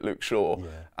is a fit Luke Shaw,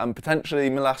 and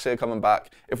potentially Malacia coming back,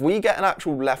 if we get an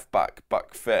actual left back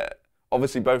fit,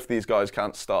 obviously both these guys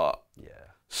can't start. Yeah.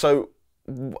 So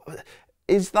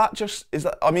is that?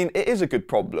 I mean, it is a good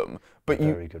problem, but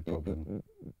very good problem.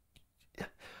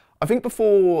 I think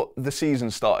before the season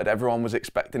started, everyone was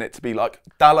expecting it to be like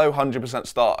Dalot 100%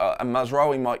 starter, and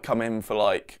Mazraoui might come in for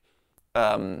like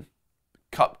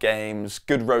cup games,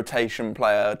 good rotation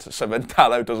player, so then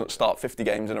Dalot doesn't start 50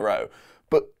 games in a row.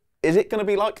 But is it going to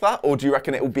be like that, or do you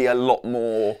reckon it will be a lot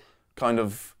more kind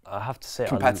of I have to say,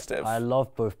 competitive? I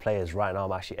love both players. Right now,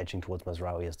 I'm actually edging towards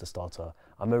Mazraoui as the starter.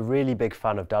 I'm a really big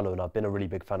fan of Dalot, and I've been a really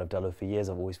big fan of Dalot for years.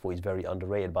 I've always thought he's very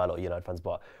underrated by a lot of United fans.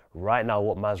 But right now,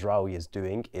 what Mazraoui is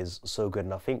doing is so good.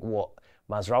 And I think what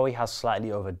Mazraoui has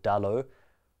slightly over Dalot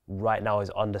right now is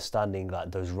understanding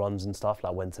like those runs and stuff,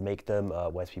 like when to make them,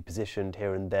 where to be positioned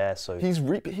here and there. So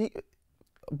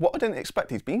what I didn't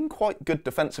expect, he's been quite good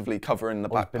defensively covering the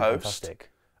back post.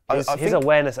 Fantastic. His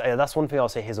awareness, that's one thing I'll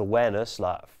say, his awareness,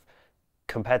 like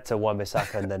compared to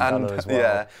Wan-Bissaka and then Dalot as well.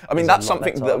 Yeah, I mean, that's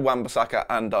something that Wan-Bissaka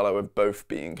and Dalot have both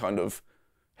been kind of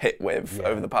hit with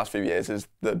over the past few years, is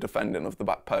the defending of the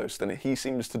back post, and he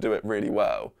seems to do it really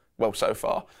well so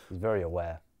far. He's very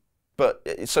aware. But,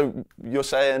 so you're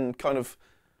saying kind of,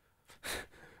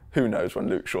 who knows when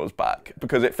Luke Shaw's back?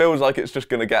 Because it feels like it's just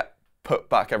going to get put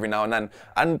back every now and then.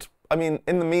 And, I mean,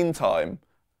 in the meantime,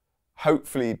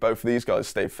 hopefully both of these guys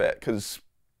stay fit, because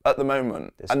at the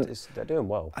moment... they're doing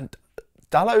well. And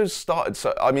Dalot's started,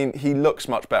 so I mean, he looks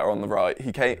much better on the right.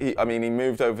 He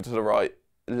moved over to the right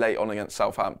late on against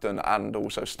Southampton and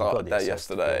also started there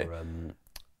yesterday.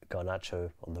 Garnacho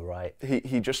on the right.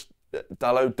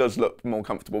 Dalot does look more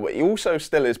comfortable, but he also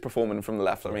still is performing from the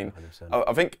left. I mean,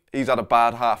 I think he's had a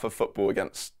bad half of football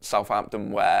against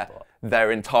Southampton where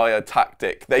their entire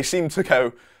tactic, they seem to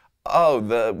go,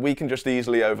 we can just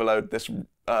easily overload this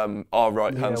our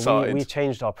right-hand side. We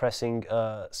changed our pressing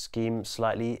scheme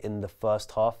slightly in the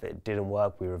first half. It didn't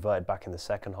work. We reverted back in the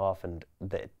second half, and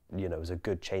it was a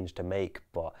good change to make.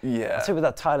 But I'd say with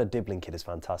that Tyler Dibling kid is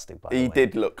fantastic. By the way, he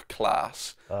did look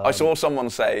class. I saw someone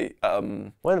say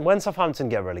when Southampton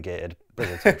get relegated, bring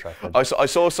him to Trafford. I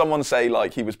saw someone say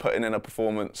like he was putting in a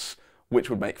performance which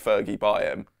would make Fergie buy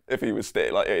him. if he was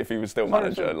still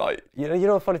manager. Like, you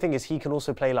know, the funny thing is he can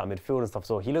also play like midfield and stuff.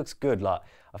 So he looks good. Like,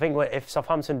 I think if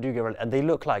Southampton do get and they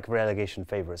look like relegation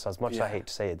favourites. As much as I hate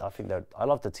to say it, I think I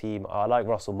love the team. I like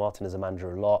Russell Martin as a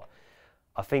manager a lot.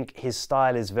 I think his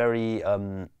style is very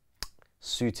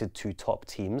suited to top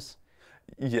teams.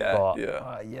 Yeah,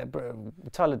 bro,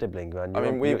 Tyler Dibbling, man.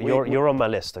 You're on my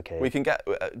list, okay? We can get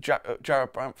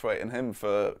Jarrad Branthwaite and him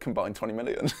for combined 20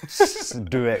 million.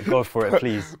 Do it, go for it,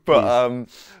 please.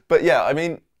 But yeah, I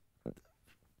mean,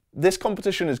 this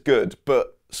competition is good,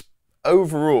 but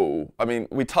overall, I mean,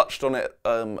 we touched on it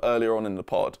earlier on in the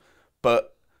pod,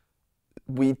 but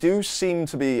we do seem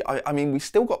to be. I mean, we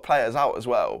still got players out as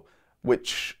well,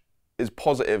 which is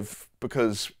positive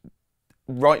because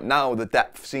right now the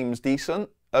depth seems decent,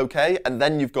 okay, and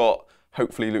then you've got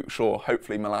hopefully Luke Shaw,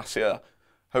 hopefully Malacia,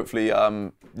 hopefully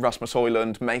Rasmus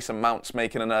Højlund, Mason Mount's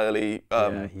making an early.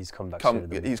 He's come back.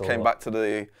 He's came back to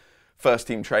the first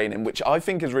team training, which I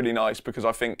think is really nice because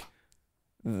I think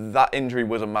that injury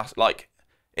was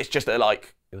it's just it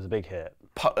was a big hit,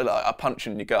 a punch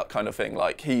in your gut kind of thing.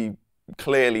 Like he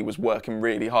clearly was working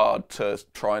really hard to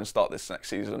try and start this next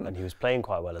season, and he was playing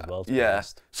quite well as well. To be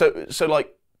honest. So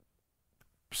like.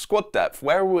 Squad depth,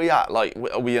 where are we at? Like,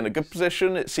 are we in a good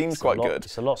position? It seems quite good.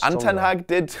 It's a lot stronger. And Ten Hag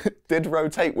did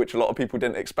rotate, which a lot of people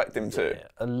didn't expect him to.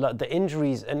 The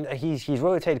injuries, and he's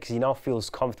rotated because he now feels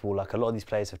comfortable. Like a lot of these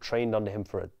players have trained under him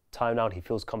for a time now, and he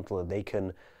feels comfortable that they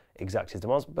can exact his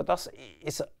demands. But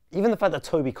even the fact that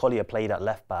Toby Collier played at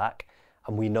left back,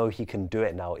 and we know he can do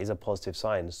it now, is a positive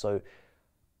sign. So.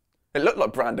 It looked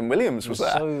like Brandon Williams was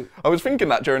there. I was thinking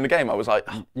that during the game. I was like,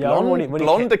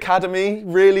 blonde academy,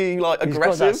 really like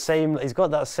aggressive. He's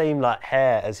got that same like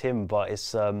hair as him, but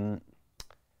it's. I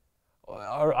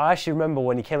actually remember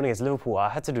when he came in against Liverpool, I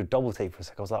had to do a double take for a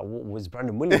second. I was like, what was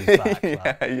Brandon Williams back?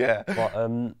 Yeah.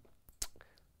 But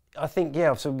I think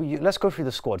So let's go through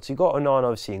the squad. So you got Onana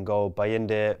obviously in goal.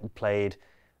 Bayinde played.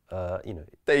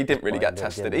 They didn't really get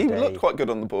tested. He looked quite good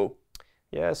on the ball.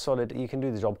 Yeah, solid. You can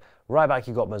do the job. Right back,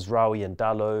 you got Mazraoui and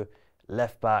Dalot.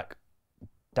 Left back,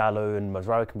 Dalot and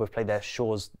Mazraoui can both play there.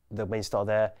 Shaw's the main star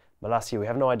there. Malacia, we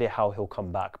have no idea how he'll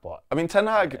come back, but I mean, Ten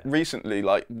Hag recently,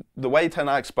 like the way Ten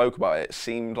Hag spoke about it,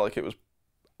 seemed like it was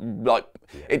like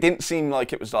it didn't seem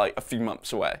like it was like a few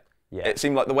months away. Yeah. It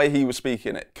seemed like the way he was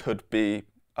speaking, it could be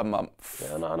a month.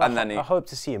 Yeah, I hope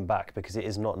to see him back because it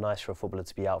is not nice for a footballer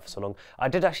to be out for so long. I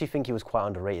did actually think he was quite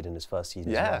underrated in his first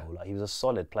season as well. Like, he was a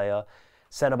solid player.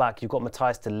 Centre back, you've got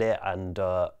Matthijs de Ligt and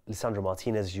Lisandro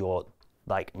Martinez, your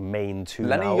like main two.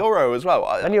 Lenny Yoro as well.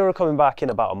 Lenny Yoro coming back in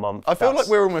about a month. I feel like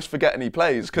we're almost forgetting he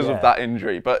plays because of that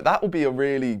injury, but that will be a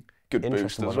really good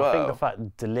boost as well. I think the fact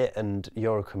de Ligt and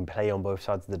Yoro can play on both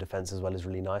sides of the defence as well is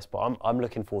really nice. But I'm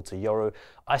looking forward to Yoro.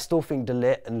 I still think de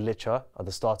Ligt and Licha are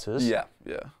the starters. Yeah.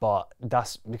 But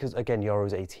that's because again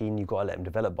Yoro's 18. You've got to let him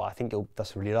develop. But I think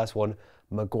that's a really nice one.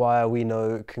 Maguire, we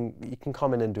know he can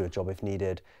come in and do a job if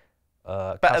needed.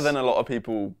 Better than a lot of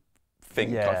people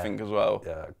think, I think, as well.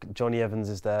 Yeah, Johnny Evans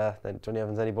is there. Johnny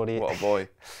Evans, anybody? What a boy.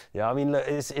 Yeah, I mean, look,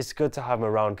 it's good to have him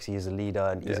around because he's a leader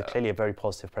and he's clearly a very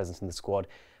positive presence in the squad.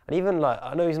 And even like,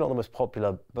 I know he's not the most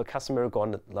popular, but Casemiro got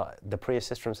on like the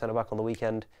pre-assist from centre back on the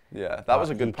weekend. Yeah, that was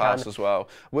a good pass as well.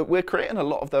 We're creating a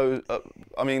lot of those.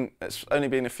 I mean, it's only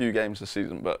been a few games this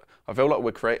season, but I feel like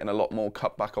we're creating a lot more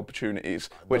cutback opportunities,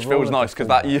 which feels nice because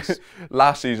that year,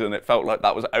 last season, it felt like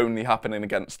that was only happening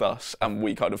against us, and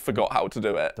we kind of forgot how to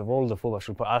do it. The role of the fullback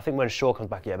should put. I think when Shaw comes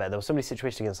back, there were so many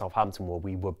situations against Southampton where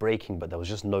we were breaking, but there was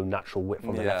just no natural width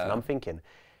on the left, and I'm thinking.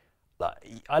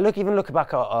 Like, even look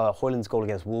back at Højlund's goal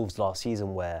against Wolves last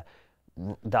season where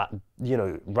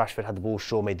Rashford had the ball,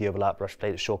 Shaw made the overlap, Rashford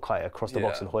played it, Shaw cut it across the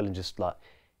box and Højlund just like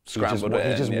scrambled it.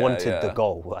 He just wanted the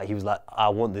goal. Like, he was like, I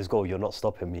want this goal, you're not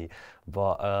stopping me.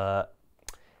 But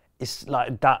it's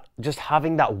like that, just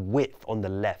having that width on the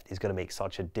left is going to make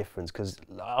such a difference because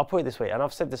I'll put it this way, and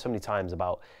I've said this so many times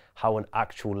about how an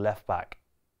actual left back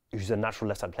who's a natural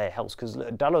left-hand player helps because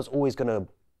Dalot's always going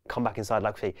to come back inside.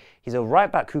 Like I say, he's a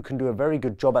right back who can do a very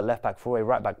good job at left back for a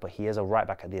right back, but he is a right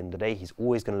back at the end of the day. He's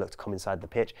always going to look to come inside the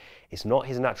pitch. It's not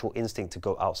his natural instinct to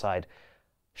go outside.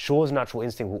 Shaw's natural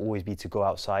instinct will always be to go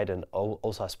outside, and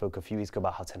also I spoke a few weeks ago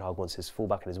about how Ten Hag wants his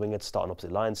fullback and his winger to start on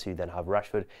opposite lines, so you then have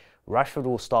Rashford. Rashford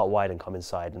will start wide and come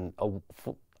inside, and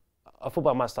a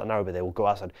fullback might start narrow, but they will go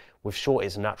outside. With Shaw,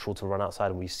 it's natural to run outside,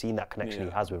 and we've seen that connection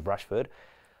he has with Rashford.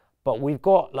 But we've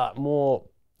got like more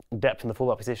depth in the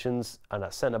fullback positions and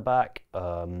at centre back.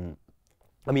 I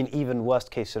mean, even worst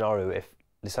case scenario, if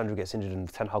Lisandro gets injured and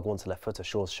Ten Hag wants a left footer,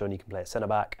 Shaw's shown he can play at centre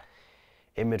back.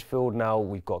 In midfield now,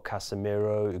 we've got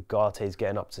Casemiro, Ugarte's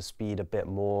getting up to speed a bit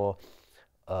more.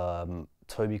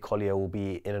 Toby Collier will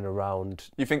be in and around.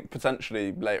 You think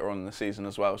potentially later on in the season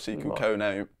as well, Sekou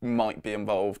Kono might be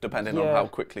involved, depending on how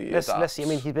quickly he adapts. Let's see. I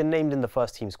mean, he's been named in the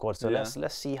first team squad, so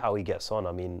let's see how he gets on.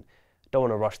 I mean, don't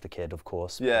want to rush the kid, of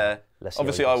course. Yeah.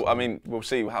 Obviously, I mean, we'll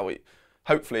see how he.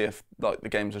 Hopefully, if like the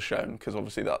games are shown, because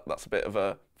obviously that's a bit of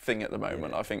a thing at the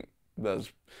moment. I think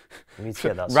there's we need to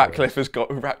get that Ratcliffe's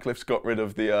got rid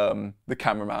of the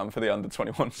cameraman for the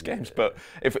under-21s games, but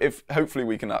if hopefully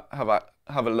we can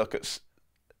have a look at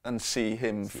and see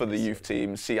him for the youth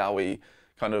team, see how he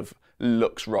kind of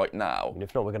looks right now. And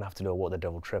if not, we're gonna have to do a What the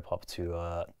Devil trip up to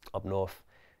up north.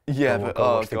 Yeah, we'll but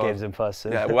watch the games in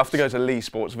person. Yeah, we'll have to go to Lee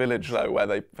Sports Village though, where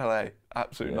they play.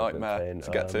 Absolute nightmare to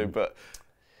get to, but.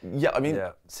 Yeah, I mean,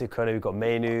 Sekou, we've got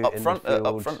Mainu up front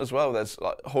as well. There's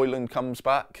like Højlund comes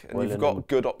back, and you've got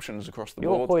good options across the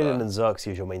board. Højlund and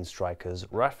Xerxes as your main strikers.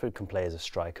 Rashford can play as a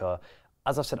striker.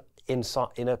 As I've said, in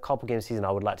a couple games season,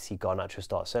 I would like to see Garnacho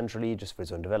start centrally just for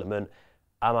his own development.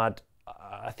 Ahmad,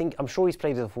 I'm sure he's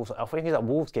played as a false. I think it was that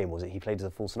Wolves game, was it? He played as a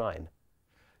false 9.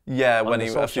 Yeah, when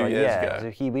a few years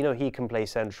ago. So we know he can play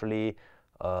centrally.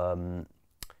 There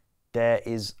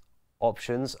is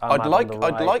options. I'd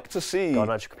like to see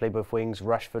Garnacho can play both wings.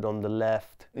 Rashford on the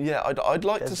left. Yeah, I'd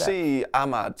like to see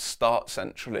Ahmad start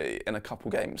centrally in a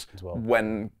couple games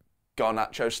when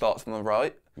Garnacho starts on the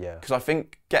right. Yeah, because I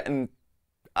think getting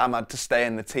Ahmad to stay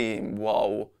in the team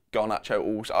while Garnacho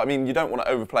also. I mean, you don't want to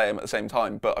overplay him at the same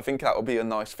time, but I think that would be a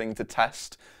nice thing to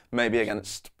test, maybe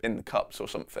against in the cups or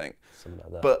something. Something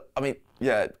like that. But I mean,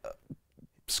 yeah,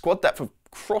 squad depth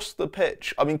across the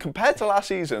pitch. I mean, compared to last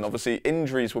season, obviously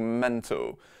injuries were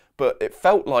mental, but it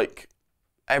felt like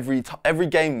every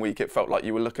game week, it felt like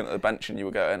you were looking at the bench and you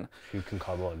were going, who can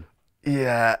come on?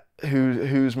 Yeah,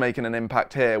 who's making an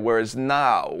impact here? Whereas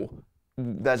now,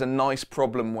 there's a nice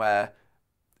problem where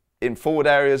in forward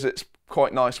areas it's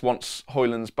quite nice once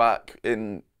Højlund's back.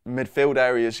 In midfield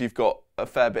areas, you've got a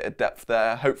fair bit of depth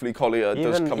there. Hopefully Collier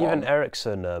does come on. Even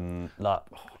Eriksson,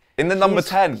 in the number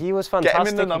 10. He was fantastic. Get him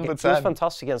in the number 10. He was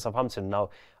fantastic against Southampton.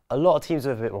 Now, a lot of teams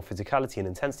have a bit more physicality and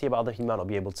intensity, but other teams might not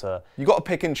be able to. You got to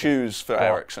pick and choose for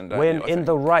Eriksson, don't you? In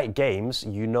the right games,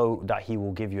 you know that he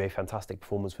will give you a fantastic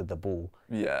performance with the ball.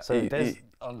 Yeah. So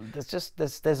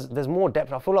there's more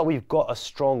depth. I feel like we've got a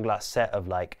strong set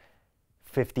of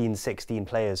 15, 16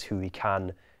 players who we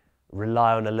can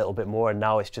rely on a little bit more, and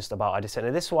now it's just about,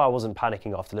 and this is why I wasn't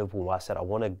panicking after Liverpool, where I said I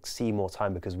want to see more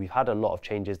time, because we've had a lot of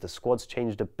changes. The squad's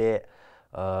changed a bit.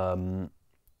 The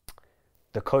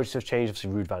coaches have changed.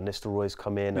 Obviously, Ruud van Nistelrooy's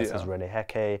come in, as has Rene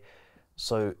Hecke.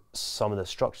 So some of the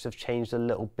structures have changed a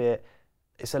little bit.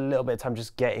 It's a little bit of time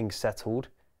just getting settled,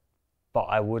 but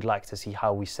I would like to see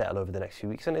how we settle over the next few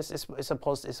weeks, and it's a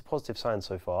positive sign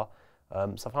so far.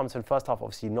 Southampton first half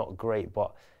obviously not great,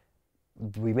 but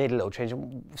we made a little change.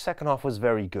 Second half was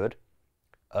very good.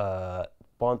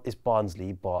 It's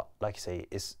Barnsley, but like you say,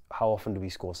 it's how often do we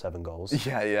score 7 goals?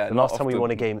 Yeah. The last time we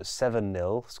won a game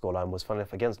 7-0 scoreline was, funny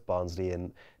enough, against Barnsley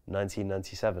in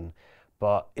 1997.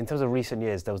 But in terms of recent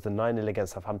years, there was the 9-0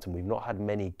 against Southampton. We've not had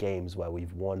many games where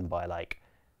we've won by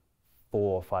 4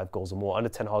 or 5 goals or more. Under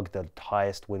Ten Hag, the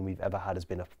highest win we've ever had has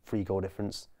been a 3-goal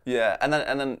difference. Yeah, and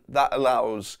then that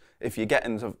allows, if you get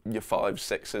into your 5s,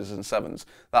 6s and 7s,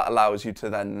 that allows you to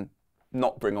then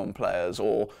not bring on players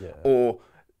or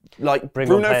bring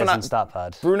Bruno on players in stat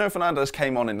pad. Bruno Fernandes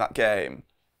came on in that game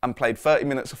and played 30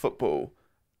 minutes of football,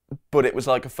 but it was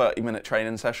like a 30-minute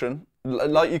training session.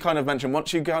 Like you kind of mentioned,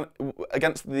 once you go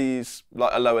against these,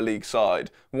 a lower league side,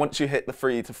 once you hit the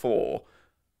 3 to 4,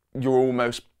 you're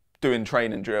almost doing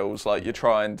training drills, you're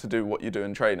trying to do what you do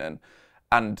in training.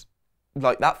 And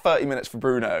that 30 minutes for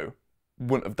Bruno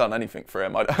wouldn't have done anything for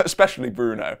him, especially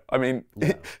Bruno. I mean,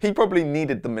 he probably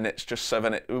needed the minutes just so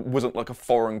then it wasn't a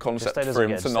foreign concept for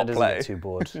him to not play. Get too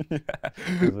bored.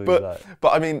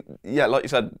 But I mean, like you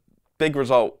said, big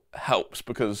result helps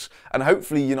and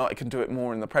hopefully United can do it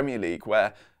more in the Premier League,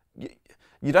 where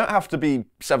you don't have to be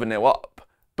 7-0 up,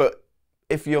 but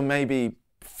if you're maybe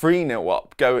 3-0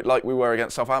 up, go like we were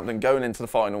against Southampton, going into the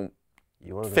final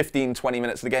 15, 20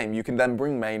 minutes of the game, you can then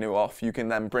bring Mainu off, you can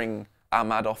then bring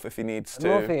Ahmad off if he needs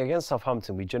to. Another thing, against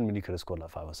Southampton, we genuinely could have scored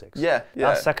 5 or 6. Yeah.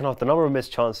 That second half, the number of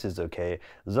missed chances, okay.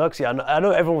 Xerxes, I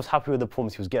know everyone was happy with the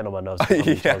performance, he was getting on my nerves.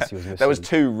 There was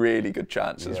 2 really good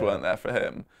chances, weren't there, for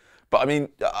him? But I mean,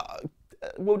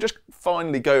 we'll just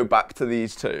finally go back to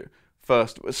these 2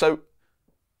 first. So,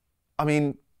 I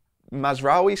mean,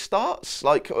 Mazraoui starts?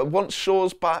 Once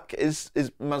Shaw's back, is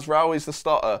Mazraoui's the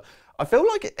starter? I feel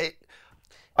like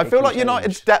I feel like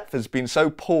United's depth has been so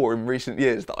poor in recent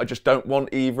years that I just don't want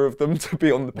either of them to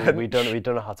be on the bench. We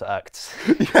don't know how to act.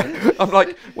 Yeah, I'm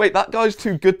like, wait, that guy's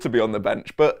too good to be on the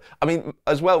bench. But I mean,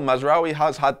 as well, Mazraoui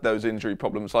has had those injury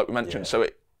problems, like we mentioned. So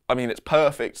it's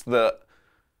perfect that,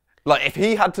 like, if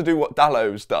he had to do what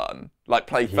Dallow's done, like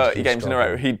play 30 games in a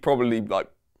row, he'd probably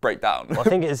like break down. Well, I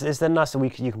think it's then nice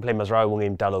that you can play Mazraoui one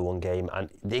game, Dallow one game, and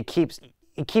it keeps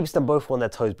them both on their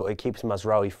toes, but it keeps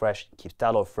Mazraoui fresh, it keeps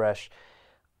Dallow fresh.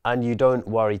 And you don't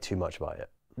worry too much about it.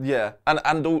 Yeah,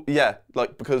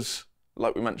 like, because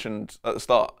like we mentioned at the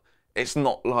start, it's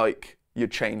not like you're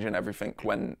changing everything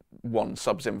when one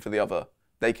subs in for the other.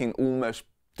 They can almost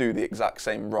do the exact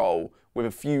same role with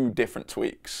a few different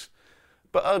tweaks.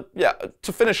 But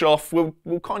to finish off, we'll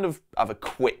kind of have a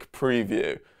quick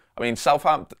preview. I mean,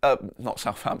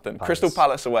 Crystal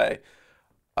Palace away.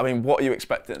 I mean, what are you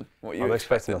expecting? I'm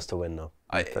expecting us to win, though.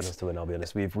 I'm expecting us to win, I'll be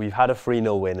honest. We've had a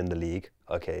 3-0 win in the league,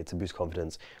 okay, to boost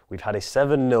confidence. We've had a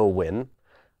 7-0 win.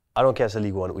 I don't care if it's a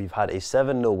League One. We've had a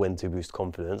 7-0 win to boost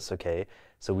confidence, okay?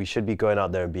 So we should be going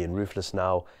out there and being ruthless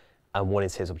now and wanting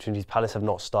to take opportunities. Palace have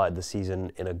not started the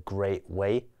season in a great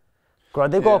way.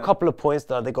 They've got a couple of points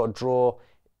that they got a draw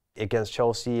against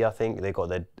Chelsea, I think. They got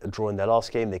their draw in their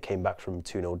last game. They came back from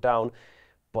 2-0 down.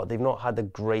 But they've not had a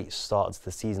great start to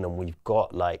the season, and we've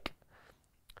got like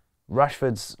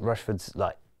Rashford's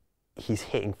like, he's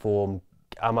hitting form.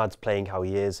 Ahmad's playing how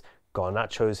he is.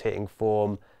 Garnacho's hitting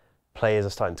form. Players are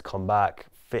starting to come back.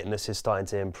 Fitness is starting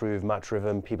to improve. Match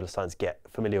rhythm. People are starting to get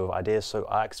familiar with ideas. So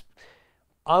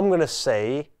I'm going to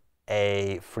say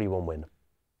a 3-1 win.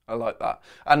 I like that,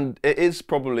 and it is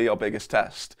probably our biggest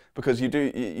test because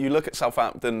you look at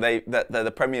Southampton. They're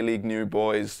the Premier League new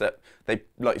boys. That they,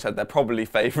 like you said, they're probably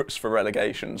favourites for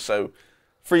relegation. So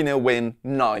 3-0 win,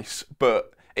 nice,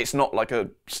 but it's not like a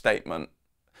statement.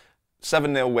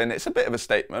 7-0 win, it's a bit of a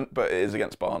statement, but it is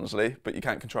against Barnsley. But you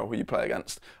can't control who you play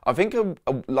against. I think,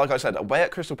 like I said, away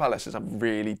at Crystal Palace is a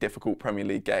really difficult Premier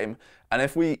League game, and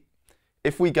if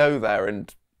we go there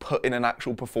and put in an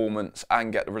actual performance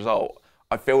and get the result,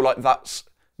 I feel like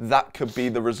that could be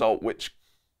the result which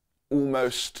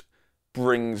almost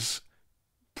brings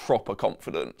proper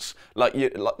confidence. Like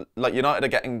United are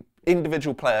getting,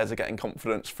 individual players are getting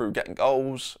confidence through getting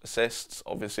goals, assists,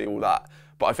 obviously all that.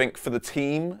 But I think for the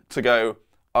team to go,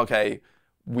 okay,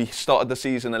 we started the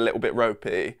season a little bit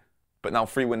ropey, but now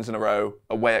 3 wins in a row,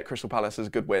 away at Crystal Palace is a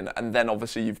good win. And then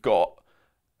obviously you've got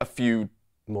a few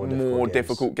more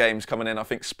difficult games coming in. I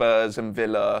think Spurs and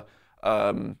Villa,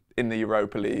 in the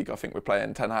Europa League, I think we're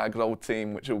playing Ten Hag's old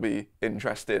team, which will be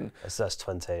interesting. That's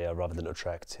Twente rather than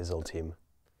Utrecht, his old team.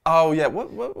 Oh yeah,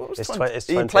 what was Twente?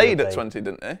 He played at Twente,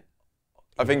 didn't he?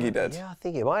 I think he did. Yeah, I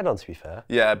think he might have done, to be fair.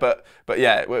 Yeah, but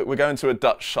yeah, we're going to a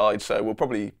Dutch side, so we'll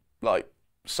probably like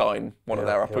sign one of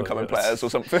their up-and-coming players or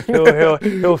something.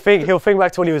 He'll think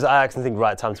back to when he was at Ajax and think,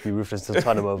 right, time to be ruthless to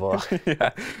turn him over.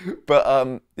 Yeah,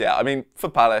 but yeah, I mean, for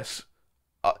Palace,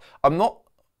 I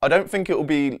don't think it will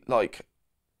be like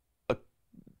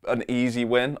an easy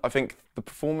win. I think the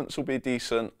performance will be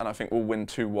decent, and I think we'll win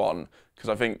 2-1. Because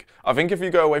I think if you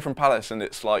go away from Palace and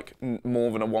it's like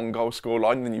more than a 1-goal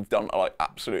scoreline, then you've done like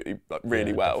absolutely like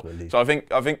really well. Definitely. So I think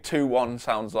 2-1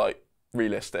 sounds like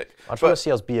realistic. I try to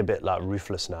see us be a bit like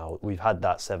ruthless now. We've had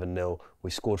that 7-0.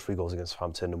 We scored 3 goals against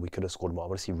Southampton, and we could have scored more. I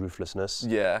want to see ruthlessness.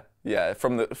 Yeah,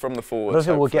 from the forwards. I don't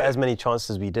think we'll get as many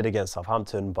chances as we did against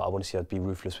Southampton, but I want to see us be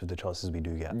ruthless with the chances we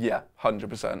do get. Yeah,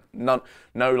 100%.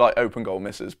 No like open goal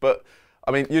misses. But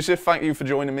I mean, Yusuf, thank you for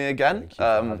joining me again. Thank you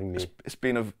for having me. It's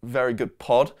been a very good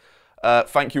pod.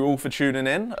 Thank you all for tuning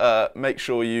in. Make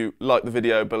sure you like the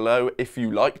video below if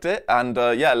you liked it, and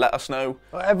yeah, let us know.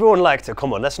 Well, everyone liked it.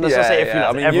 Come on, let's not say if you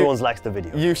liked it. I mean, everyone's liked the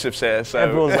video. Yusuf's here, so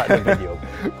everyone's liked the video.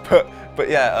 but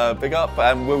yeah, big up,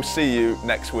 and we'll see you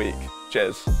next week.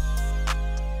 Cheers.